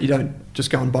imagine that you don't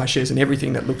just go and buy shares in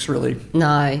everything that looks really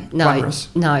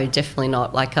glamorous. No, definitely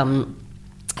not. Like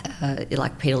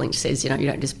like Peter Lynch says, you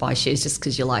don't just buy shares just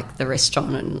because you like the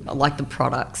restaurant and like the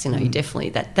products. You definitely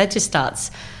that just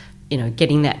starts,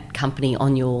 getting that company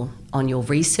on your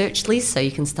research list, so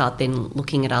you can start then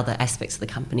looking at other aspects of the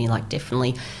company, like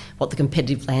definitely what the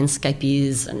competitive landscape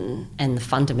is and the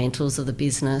fundamentals of the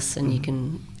business, and you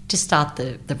can just start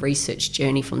the research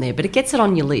journey from there. But it gets it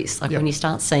on your list. Like when you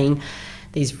start seeing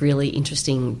these really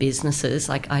interesting businesses,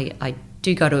 like I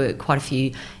do go to quite a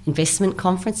few investment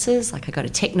conferences, like I go to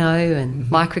Techno and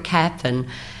Microcap and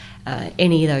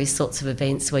any of those sorts of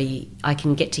events where I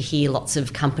can get to hear lots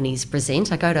of companies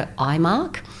present. I go to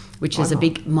IMARC, which is a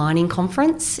big mining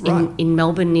conference in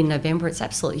Melbourne in November. It's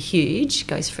absolutely huge. It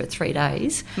goes for 3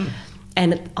 days.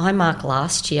 And at IMARC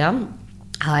last year,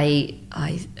 I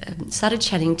started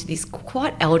chatting to this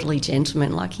quite elderly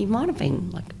gentleman. Like, he might have been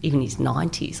like even his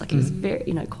 90s. Like, he was very,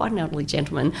 quite an elderly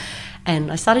gentleman.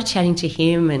 And I started chatting to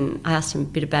him, and I asked him a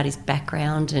bit about his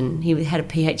background. And he had a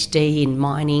PhD in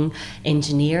mining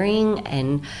engineering,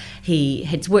 and he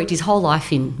had worked his whole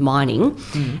life in mining.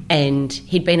 And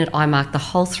he'd been at IMARC the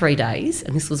whole 3 days,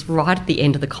 and this was right at the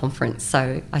end of the conference.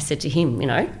 So I said to him,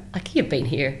 like, you've been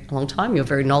here a long time, you're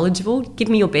very knowledgeable, give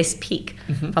me your best pick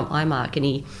from IMARC.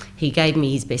 And he gave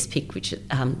me his best pick, which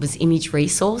was Image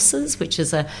Resources, which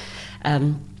is a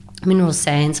mineral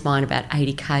sands mine about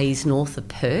 80 k's north of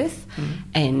Perth.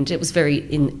 And it was very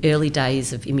in early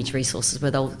days of Image Resources,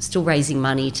 where they were still raising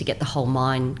money to get the whole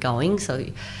mine going. So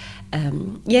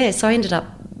so I ended up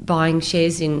buying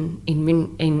shares in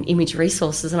Image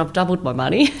Resources, and I've doubled my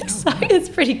money. So it's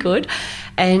pretty good.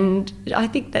 And I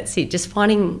think that's it, just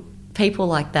finding people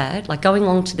like that, like going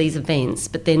along to these events,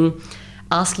 but then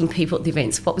asking people at the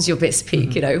events, what was your best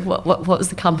pick? What was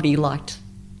the company you liked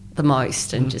the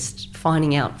most? And just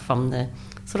finding out from the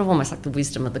sort of almost like the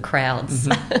wisdom of the crowds.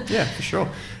 Yeah, for sure.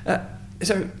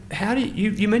 So how do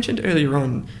you mentioned earlier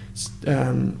on,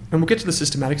 and we'll get to the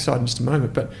systematic side in just a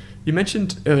moment, but you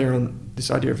mentioned earlier on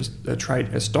this idea of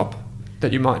a stop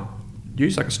that you might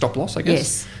use, like a stop loss, I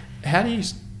guess.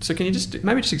 Yes. So can you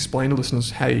maybe just explain to listeners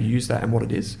how you use that and what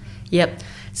it is? Yep.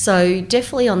 So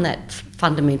definitely on that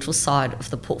fundamental side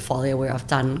of the portfolio, where I've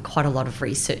done quite a lot of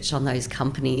research on those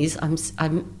companies, I'm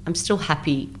still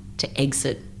happy to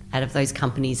exit out of those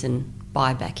companies and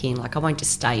buy back in. Like, I won't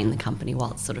just stay in the company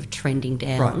while it's sort of trending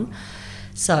down. Right.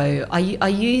 So I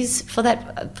use for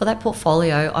that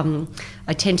portfolio,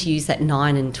 I tend to use that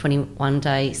 9 and 21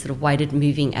 day sort of weighted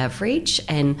moving average.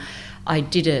 And I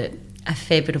did a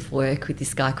fair bit of work with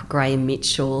this guy called Graham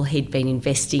Mitchell. He'd been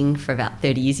investing for about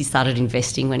 30 years. He started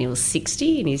investing when he was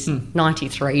 60, and he's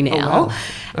 93 now. Oh, wow.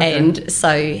 Okay. And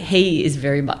so he is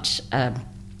very much a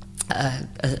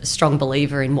strong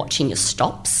believer in watching your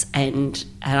stops, and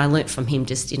I learnt from him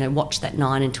just watch that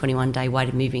 9 and 21 day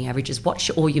weighted moving averages, watch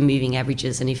all your moving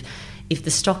averages, and if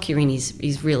the stock you're in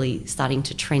is really starting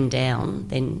to trend down,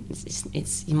 then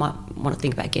it's you might want to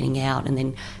think about getting out, and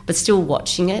then but still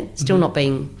watching it, still not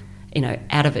being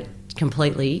out of it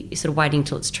completely. You're sort of waiting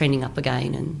till it's trending up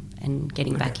again and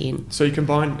getting back in. So you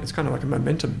combine, it's kind of like a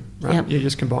momentum, right? Yep. You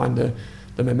just combine the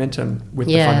momentum with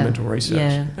the fundamental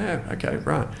research. Yeah. Okay,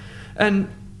 right. And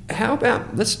how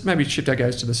about, let's maybe shift our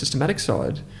gaze to the systematic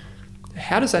side.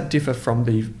 How does that differ from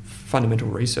the fundamental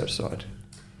research side?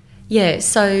 Yeah,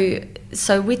 so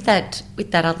with that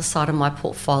other side of my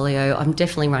portfolio, I'm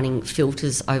definitely running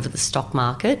filters over the stock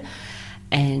market,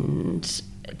 and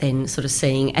then sort of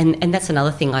seeing, and that's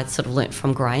another thing I sort of learnt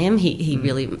from Graham. He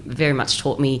really very much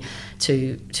taught me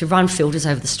to run filters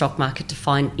over the stock market to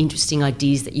find interesting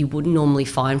ideas that you wouldn't normally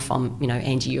find from,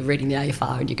 Angie, you're reading the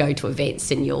AFR and you go to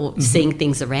events and you're seeing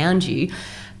things around you,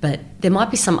 but there might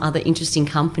be some other interesting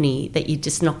company that you're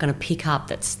just not going to pick up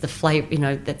that's the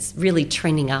flavor, that's really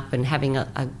trending up and having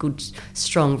a good,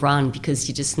 strong run because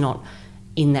you're just not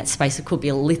in that space. It could be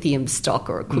a lithium stock,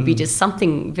 or it could be just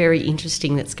something very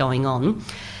interesting that's going on.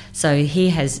 So he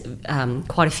has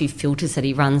quite a few filters that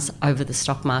he runs over the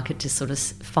stock market to sort of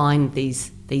find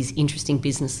these these interesting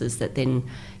businesses that then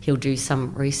he'll do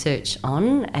some research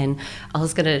on. And I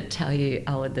was going to tell you,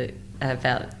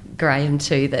 about Graham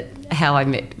too, that how I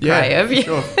met Graham. Yeah,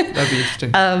 sure. That'd be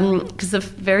interesting. Because the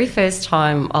very first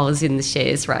time I was in the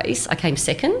shares race, I came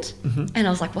second, and I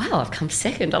was like, wow, I've come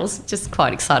second. I was just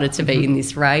quite excited to be in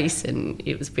this race, and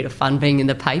it was a bit of fun being in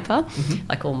the paper.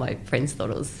 Like, all my friends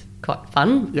thought it was quite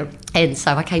fun. Yep. And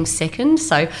so I came second.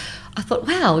 So I thought,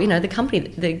 wow,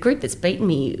 the group that's beaten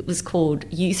me was called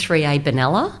U3A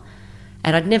Benalla.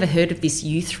 And I'd never heard of this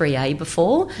U3A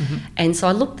before. And so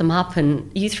I looked them up,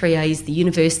 and U3A is the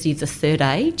University of the Third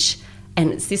Age.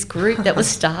 And it's this group that was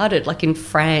started like in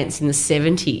France in the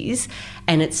 70s.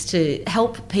 And it's to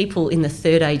help people in the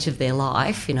third age of their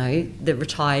life, the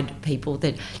retired people,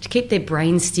 to keep their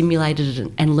brains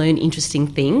stimulated and learn interesting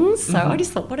things. So I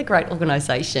just thought, what a great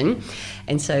organisation.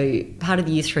 And so part of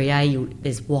the U3A,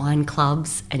 there's wine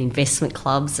clubs and investment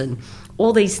clubs and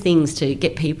all these things to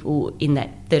get people in that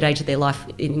third age of their life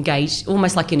engaged,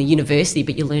 almost like in a university,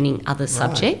 but you're learning other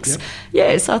subjects. Yep.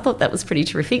 Yeah, so I thought that was pretty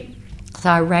terrific.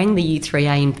 So I rang the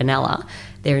U3A in Benalla,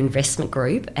 their investment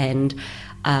group, and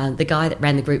the guy that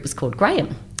ran the group was called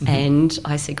Graham. And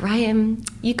I said, Graham,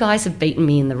 you guys have beaten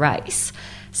me in the race,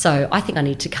 so I think I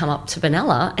need to come up to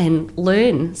Benalla and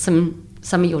learn some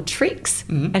of your tricks.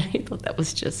 And he thought that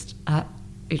was just a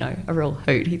real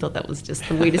hoot. He thought that was just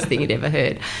the weirdest thing he'd ever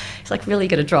heard. He's like, really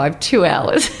going to drive 2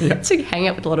 hours to hang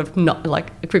out with a lot of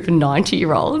a group of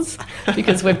 90-year-olds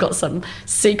because we've got some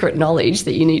secret knowledge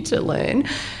that you need to learn.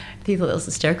 He thought that was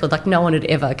hysterical. Like, no one had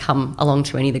ever come along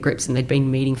to any of the groups, and they'd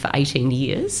been meeting for 18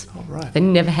 years. Oh, right. They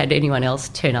never had anyone else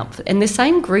turn up. And the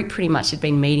same group pretty much had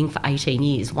been meeting for 18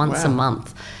 years, once a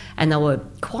month. And they were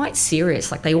quite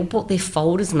serious. Like, they all brought their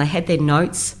folders and they had their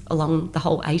notes along the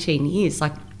whole 18 years.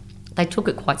 Like, they took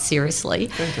it quite seriously.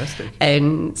 Fantastic.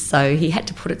 And so he had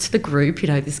to put it to the group,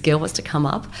 this girl wants to come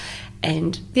up.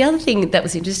 And the other thing that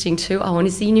was interesting too, Owen,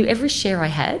 is he knew every share I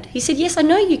had. He said, yes, I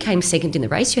know you came second in the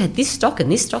race. You had this stock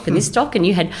and this stock and this stock, and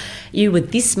you were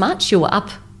this much, you were up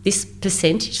this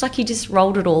percentage. Like, he just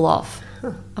rolled it all off.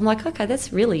 I'm like, okay,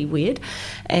 that's really weird.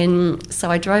 And so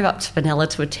I drove up to Benalla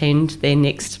to attend their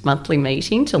next monthly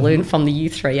meeting to learn from the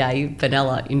U3A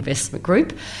Benalla investment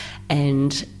group.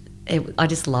 And I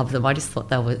just loved them. I just thought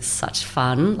they were such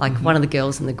fun. Like, one of the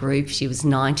girls in the group, she was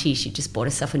 90. She just bought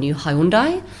herself a new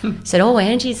Hyundai. Said, oh,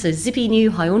 Angie, it's a zippy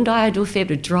new Hyundai. I do a fair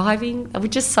bit of driving. They were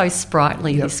just so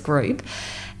sprightly, this group.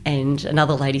 And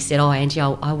another lady said, oh, Angie,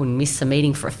 I wouldn't miss a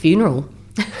meeting for a funeral.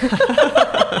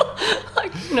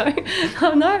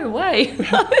 No way.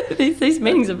 These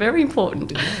meetings are very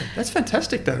important. Yeah, that's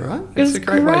fantastic though, right? It's a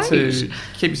great way to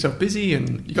keep yourself busy,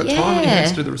 and you've got time on your hands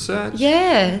to do the research.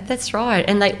 Yeah, that's right.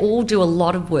 And they all do a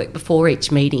lot of work before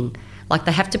each meeting. Like,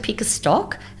 they have to pick a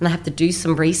stock and they have to do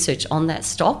some research on that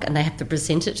stock, and they have to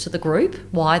present it to the group,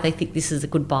 why they think this is a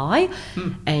good buy.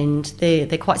 And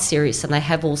they're quite serious, and they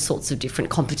have all sorts of different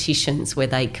competitions where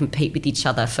they compete with each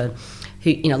other for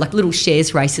who, like little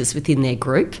shares races within their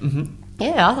group.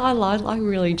 Yeah, I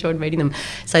really enjoyed meeting them.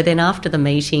 So then after the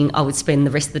meeting, I would spend the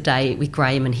rest of the day with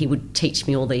Graham, and he would teach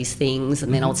me all these things,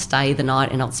 and then I'd stay the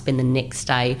night and I'd spend the next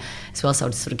day as well. So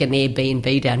I'd sort of get an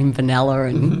Airbnb down in Benalla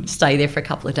and stay there for a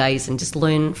couple of days and just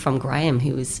learn from Graham,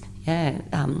 who was,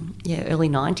 early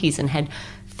 90s and had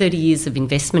 30 years of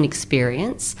investment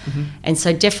experience. And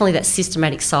so definitely that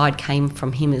systematic side came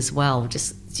from him as well,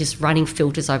 just running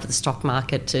filters over the stock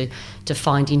market to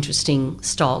find interesting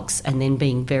stocks, and then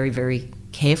being very, very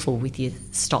careful with your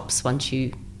stops once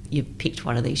you've picked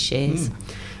one of these shares.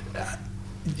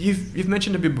 You've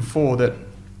mentioned a bit before that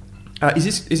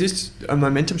is this a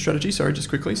momentum strategy? Sorry, just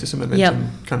quickly. Is this a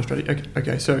momentum kind of strategy?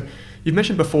 Okay, so you've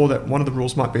mentioned before that one of the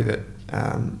rules might be that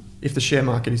if the share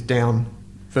market is down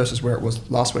versus where it was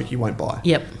last week, you won't buy.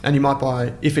 Yep. And you might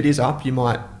buy, if it is up, you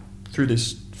might, through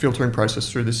this filtering process,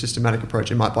 through this systematic approach,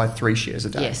 you might buy 3 shares a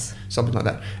day. Yes. Something like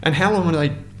that. And how long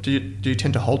do you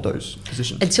tend to hold those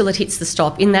positions? Until it hits the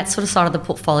stop. In that sort of side of the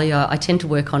portfolio, I tend to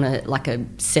work on a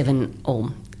 7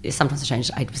 or sometimes I change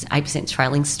to 8%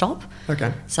 trailing stop.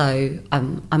 Okay. So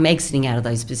I'm exiting out of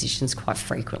those positions quite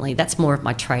frequently. That's more of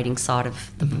my trading side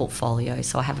of the portfolio.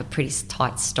 So I have a pretty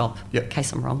tight stop in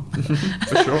case I'm wrong.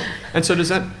 For sure. And so does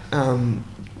that...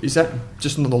 is that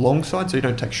just on the long side, so you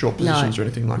don't take short positions or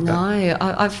anything like that? No,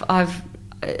 I've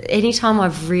anytime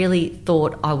I've really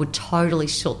thought I would totally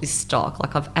short this stock,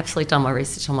 like I've absolutely done my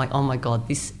research, I'm like, oh my God,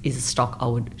 this is a stock I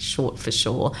would short for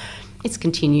sure. It's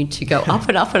continued to go up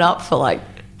and up and up for like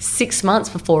 6 months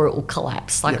before it will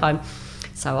collapse. Like I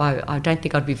don't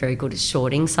think I'd be very good at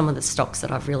shorting. Some of the stocks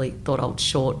that I've really thought I would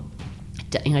short,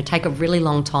 take a really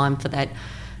long time for that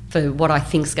for what I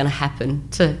think is going to happen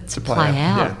to play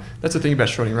out. Yeah, that's the thing about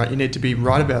shorting, right? You need to be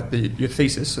right about your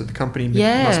thesis, so the company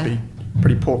must be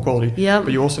pretty poor quality,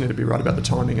 but you also need to be right about the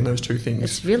timing, and those two things.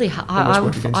 It's really hard.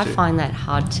 I find that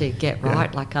hard to get right.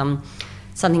 Yeah. Like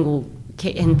something will,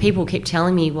 and people keep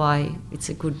telling me why it's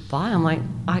a good buy. I'm like,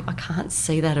 I can't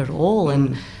see that at all,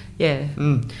 and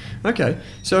Okay,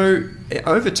 so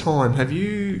over time, have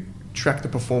you tracked the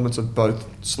performance of both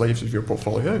sleeves of your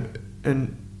portfolio,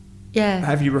 and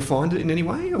have you refined it in any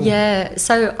way? Or? Yeah,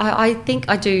 so I think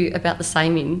I do about the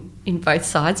same in both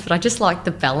sides, but I just like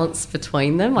the balance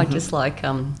between them. I just like,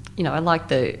 I like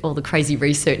all the crazy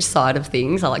research side of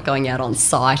things. I like going out on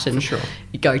site and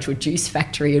you go to a juice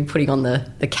factory and putting on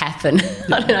the cap and,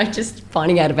 I don't know, just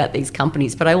finding out about these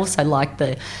companies. But I also like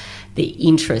the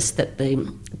interest that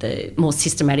the more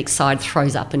systematic side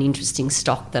throws up an interesting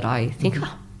stock that I think,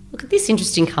 look at this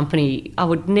interesting company. I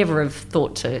would never have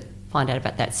thought to find out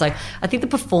about that. So I think the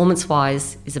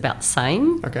performance-wise is about the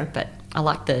same. Okay. But I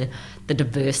like the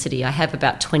diversity. I have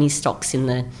about 20 stocks in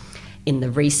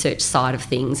the research side of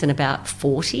things and about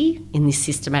 40 in the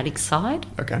systematic side.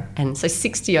 Okay. And so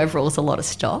 60 overall is a lot of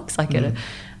stocks. I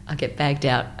get bagged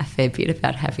out a fair bit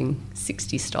about having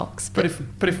 60 stocks. But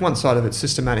if one side of it's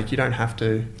systematic, you don't have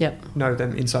to know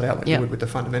them inside out like you would with the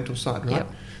fundamental side, right?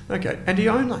 Yep. Okay. And do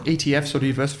you own like ETFs or do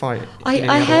you diversify?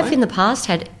 I have in the past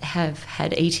have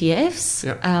had ETFs,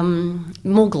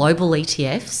 more global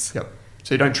ETFs. Yep.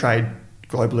 So you don't trade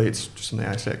globally; it's just on the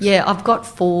ASX. Yeah, I've got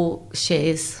 4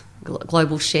 shares,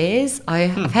 global shares.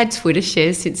 I've had Twitter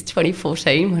shares since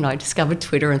 2014 when I discovered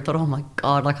Twitter and thought, oh my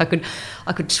God, like I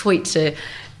could tweet to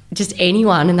just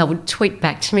anyone and they would tweet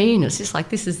back to me, and it's just like,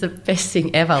 this is the best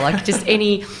thing ever. Like just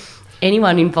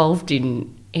anyone involved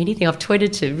in anything. I've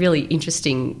tweeted to really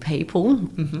interesting people,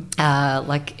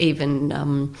 like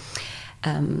even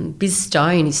Biz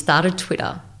Stone, he started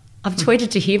Twitter. I've tweeted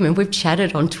to him and we've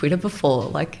chatted on Twitter before.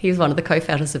 Like he was one of the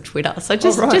co-founders of Twitter. So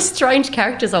just strange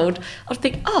characters. I would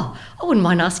think, I wouldn't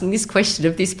mind asking this question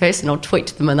of this person. I'll tweet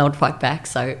to them and they'll write back.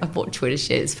 So I bought Twitter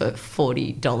shares for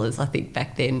 $40, I think,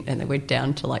 back then, and they went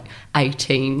down to like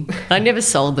 18. I never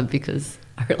sold them because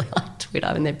I really like Twitter,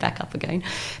 and they're back up again.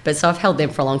 But so I've held them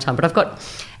for a long time. But I've got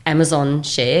Amazon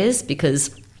shares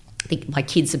because I think my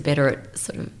kids are better at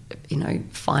sort of,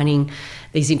 finding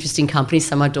these interesting companies.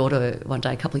 So my daughter one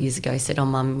day a couple of years ago said,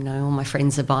 Mum, all my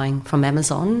friends are buying from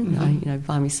Amazon,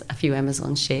 buy me a few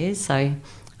Amazon shares. So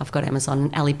I've got Amazon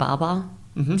and Alibaba,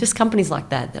 just companies like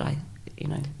that I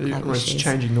it's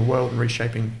changing the world and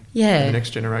reshaping the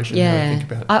next generation how to think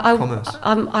about commerce.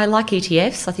 I like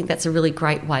ETFs. I think that's a really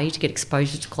great way to get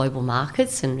exposure to global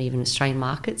markets and even Australian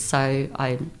markets. So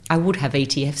I would have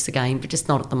ETFs again, but just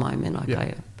not at the moment.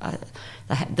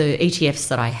 The ETFs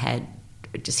that I had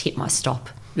just hit my stop.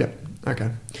 Yeah.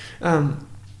 Okay.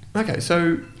 Okay.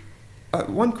 So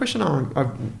one question I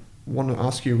want to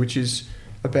ask you, which is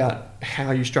about how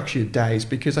you structure your days,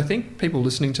 because I think people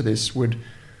listening to this would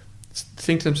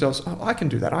think to themselves, I can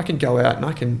do that. I can go out and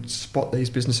I can spot these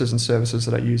businesses and services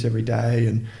that I use every day,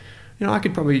 and I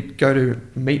could probably go to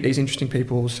meet these interesting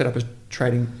people, set up a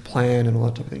trading plan and all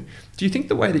that type of thing. Do you think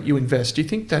the way that you invest, do you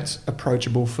think that's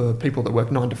approachable for people that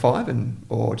work 9 to 5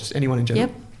 or just anyone in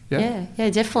general? Yep. Yeah,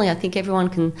 definitely. I think everyone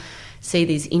can see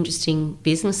these interesting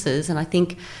businesses, and I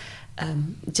think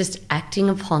just acting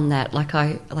upon that,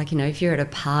 if you're at a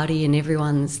party and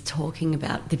everyone's talking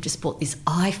about, they've just bought this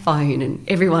iPhone and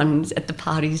everyone's at the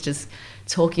party's just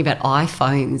talking about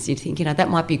iPhones, you think, that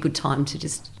might be a good time to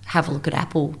just have a look at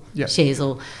Apple shares.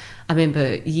 Or I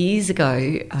remember years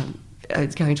ago, I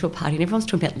was going to a party and everyone's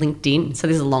talking about LinkedIn. So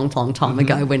this is a long, long time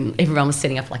ago when everyone was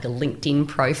setting up like a LinkedIn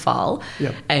profile.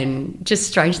 Yep. And just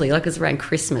strangely, it was around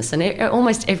Christmas, and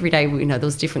almost every day, there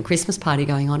was a different Christmas party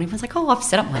going on. Everyone's like, I've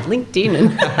set up my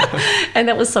LinkedIn. And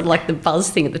that was sort of like the buzz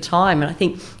thing at the time. And I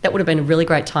think that would have been a really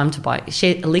great time to buy.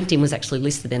 LinkedIn was actually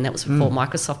listed then. That was before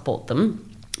Microsoft bought them.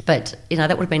 But,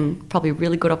 that would have been probably a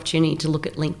really good opportunity to look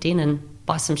at LinkedIn and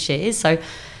buy some shares. So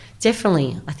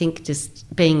definitely, I think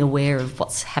just being aware of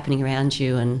what's happening around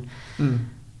you and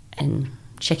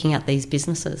checking out these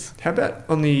businesses. How about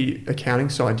on the accounting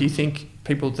side? Do you think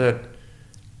people that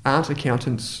aren't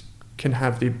accountants can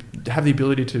have the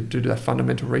ability to do that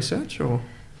fundamental research? Or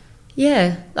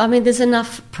yeah, I mean, there's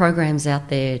enough programs out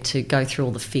there to go through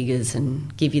all the figures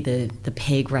and give you the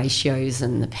PEG ratios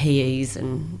and the PEs,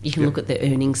 and you can look at the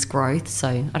earnings growth.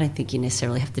 So I don't think you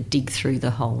necessarily have to dig through the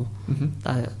whole.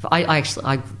 I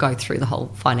go through the whole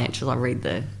financials. I read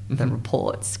the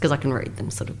reports because I can read them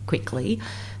sort of quickly.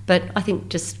 But I think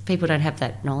just people don't have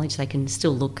that knowledge. They can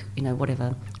still look,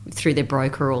 whatever, through their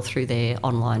broker or through their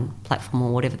online platform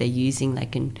or whatever they're using. They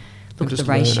can look at the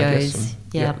ratios.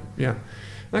 Yeah.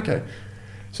 Okay.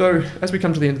 So as we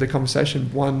come to the end of the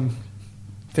conversation, one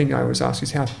thing I always ask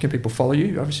is how can people follow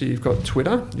you? Obviously, you've got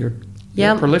Twitter. You're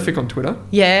prolific on Twitter.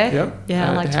 Yeah.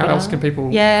 I like how Twitter. else can people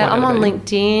find I'm out on about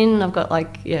LinkedIn. I've got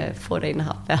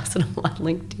 14,500 on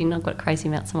LinkedIn. I've got crazy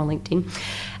amounts on LinkedIn.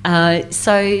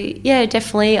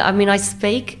 Definitely. I mean, I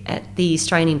speak at the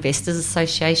Australian Investors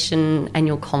Association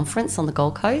annual conference on the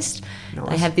Gold Coast. Nice.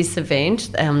 They have this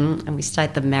event and we stay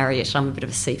at the Marriott. I'm a bit of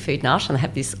a seafood nut and they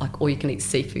have this all-you-can-eat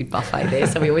seafood buffet there.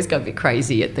 So we always go a bit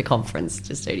crazy at the conference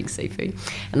just eating seafood.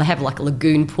 And they have a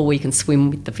lagoon pool where you can swim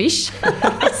with the fish.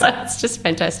 So it's just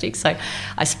fantastic. So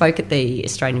I spoke at the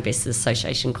Australian Investors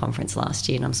Association conference last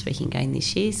year and I'm speaking again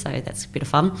this year. So that's a bit of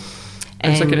fun.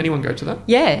 And so can anyone go to that?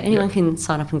 Yeah, anyone can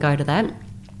sign up and go to that.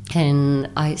 And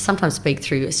I sometimes speak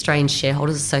through Australian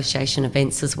Shareholders Association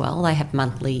events as well. They have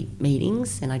monthly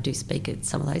meetings and I do speak at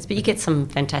some of those. But you get some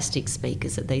fantastic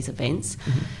speakers at these events.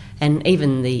 Mm-hmm. And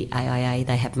even the AIA,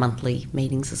 they have monthly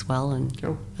meetings as well. And,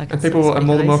 cool. And people are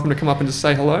more than welcome to come up and just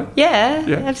say hello? Yeah,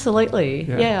 absolutely.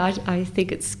 Yeah, I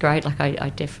think it's great.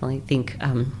 I definitely think...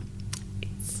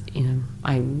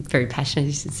 I'm very passionate,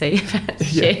 as you can see, about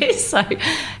shares. So,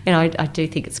 I do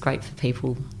think it's great for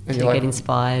people to get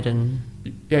inspired and...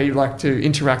 Yeah, you like to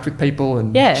interact with people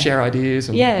and share ideas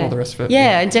and all the rest of it.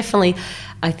 Yeah, and definitely,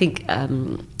 I think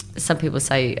some people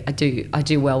say I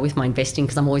do well with my investing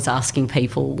because I'm always asking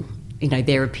people,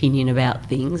 their opinion about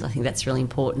things. I think that's really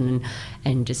important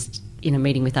and just...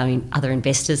 meeting with other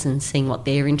investors and seeing what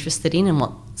they're interested in and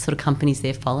what sort of companies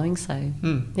they're following. So,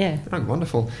 Oh,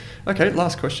 wonderful. Okay,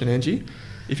 last question, Angie.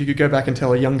 If you could go back and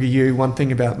tell a younger you one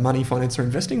thing about money, finance or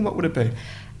investing, what would it be?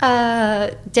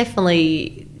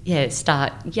 Definitely,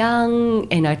 start young,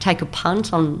 take a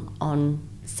punt on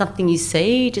something you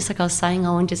see, just like I was saying,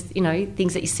 and just,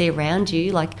 things that you see around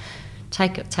you, like...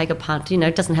 Take a punt.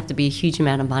 It doesn't have to be a huge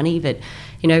amount of money, but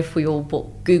if we all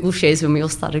bought Google shares when we all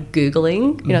started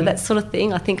Googling, that sort of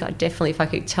thing. I think I definitely, if I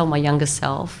could tell my younger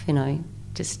self,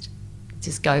 just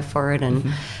go for it. And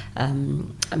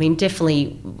I mean,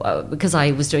 definitely because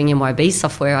I was doing MYB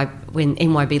software. When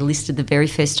MYB listed the very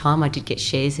first time, I did get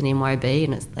shares in MYB,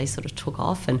 and they sort of took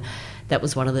off, and that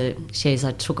was one of the shares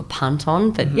I took a punt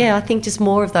on. But I think just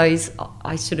more of those,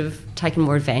 I should have taken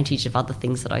more advantage of other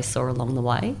things that I saw along the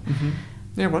way. Mm-hmm.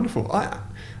 Yeah, wonderful. I'm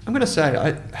going to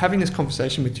say, having this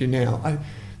conversation with you now,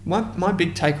 my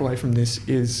big takeaway from this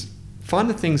is find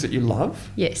the things that you love,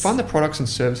 find the products and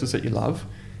services that you love,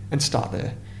 and start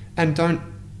there. And don't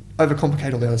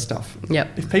overcomplicate all the other stuff.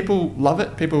 Yep. If people love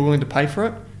it, people are willing to pay for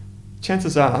it,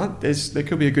 chances are there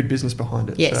could be a good business behind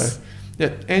it. Yes.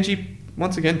 So, Angie,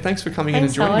 once again, thanks for coming in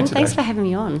and joining me today. Thanks for having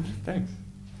me on. Thanks.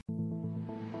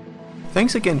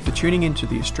 Thanks again for tuning in to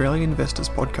the Australian Investors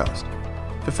Podcast.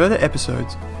 For further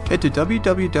episodes, head to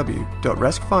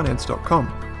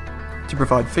www.raskfinance.com. To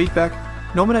provide feedback,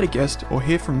 nominate a guest, or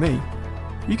hear from me,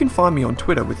 you can find me on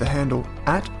Twitter with the handle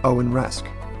 @OwenRask.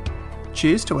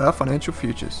 Cheers to our financial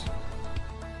futures.